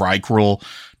like the Vrykul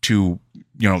to,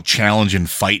 challenge and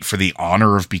fight for the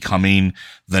honor of becoming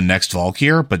the next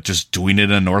Valkyr, but just doing it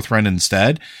in Northrend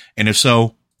instead? And if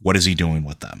so, what is he doing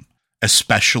with them?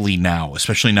 Especially now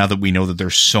that we know that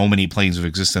there's so many planes of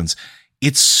existence,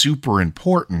 it's super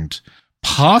important,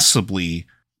 possibly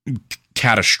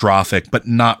catastrophic, but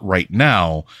not right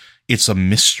now. It's a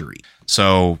mystery.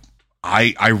 So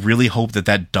I really hope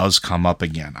that does come up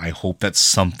again. I hope that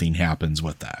something happens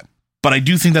with that. But I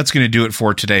do think that's going to do it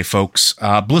for today, folks.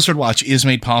 Blizzard Watch is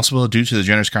made possible due to the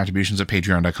generous contributions at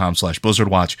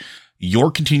patreon.com/BlizzardWatch.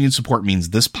 Your continued support means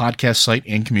this podcast site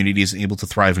and community is able to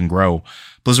thrive and grow.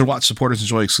 Blizzard Watch supporters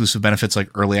enjoy exclusive benefits like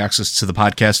early access to the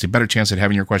podcast, a better chance at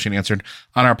having your question answered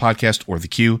on our podcast or the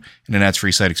queue, and an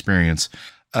ads-free site experience.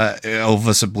 All of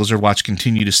us at Blizzard Watch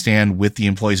continue to stand with the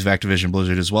employees of Activision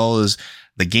Blizzard, as well as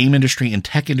the game industry and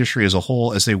tech industry as a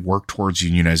whole, as they work towards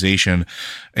unionization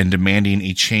and demanding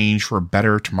a change for a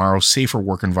better tomorrow, safer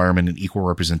work environment and equal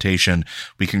representation.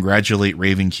 We congratulate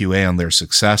Raven QA on their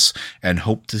success and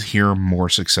hope to hear more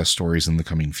success stories in the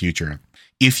coming future.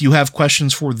 If you have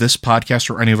questions for this podcast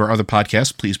or any of our other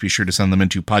podcasts, please be sure to send them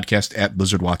into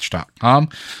podcast@blizzardwatch.com.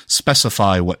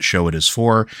 Specify what show it is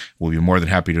for. We'll be more than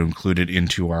happy to include it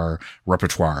into our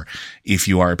repertoire. If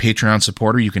you are a Patreon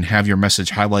supporter, you can have your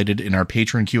message highlighted in our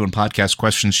Patreon Q and Podcast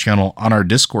Questions channel on our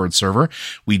Discord server.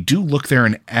 We do look there,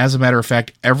 and as a matter of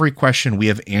fact, every question we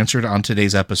have answered on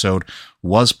today's episode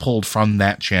was pulled from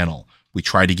that channel. We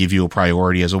try to give you a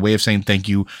priority as a way of saying thank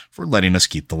you for letting us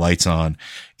keep the lights on.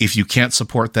 If you can't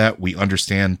support that, we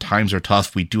understand times are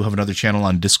tough. We do have another channel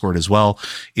on Discord as well.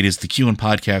 It is the Q and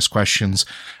Podcast Questions.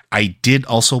 I did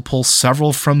also pull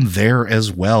several from there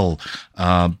as well.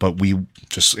 But we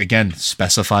just, again,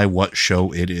 specify what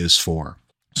show it is for.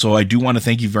 So I do want to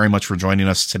thank you very much for joining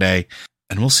us today,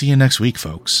 and we'll see you next week,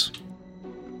 folks.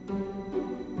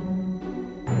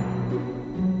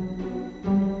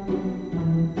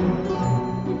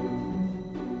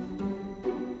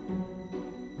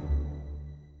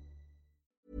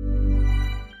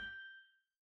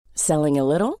 Selling a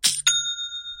little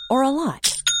or a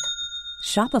lot?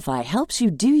 Shopify helps you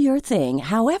do your thing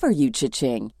however you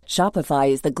cha-ching.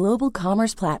 Shopify is the global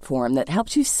commerce platform that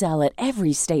helps you sell at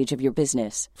every stage of your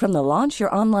business. From the launch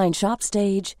your online shop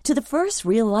stage to the first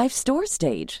real-life store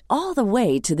stage, all the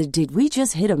way to the did we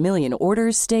just hit a million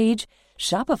orders stage.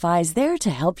 Shopify is there to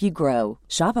help you grow.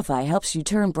 Shopify helps you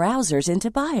turn browsers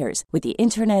into buyers with the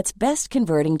internet's best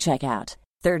converting checkout.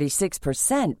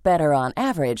 36% better on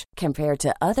average compared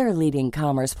to other leading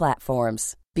commerce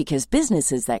platforms. Because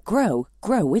businesses that grow,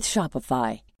 grow with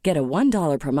Shopify. Get a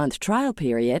 $1 per month trial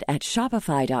period at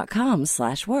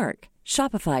shopify.com/work.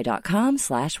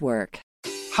 Shopify.com/work.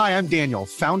 Hi, I'm Daniel,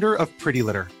 founder of Pretty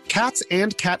Litter. Cats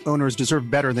and cat owners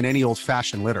deserve better than any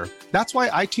old-fashioned litter. That's why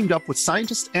I teamed up with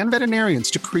scientists and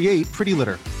veterinarians to create Pretty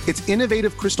Litter. Its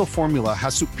innovative crystal formula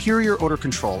has superior odor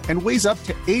control and weighs up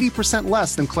to 80%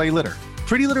 less than clay litter.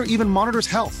 Pretty Litter even monitors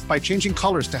health by changing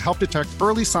colors to help detect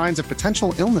early signs of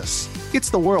potential illness. It's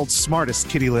the world's smartest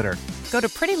kitty litter. Go to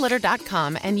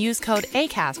prettylitter.com and use code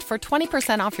ACAST for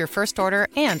 20% off your first order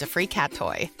and a free cat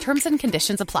toy. Terms and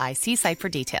conditions apply. See site for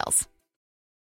details.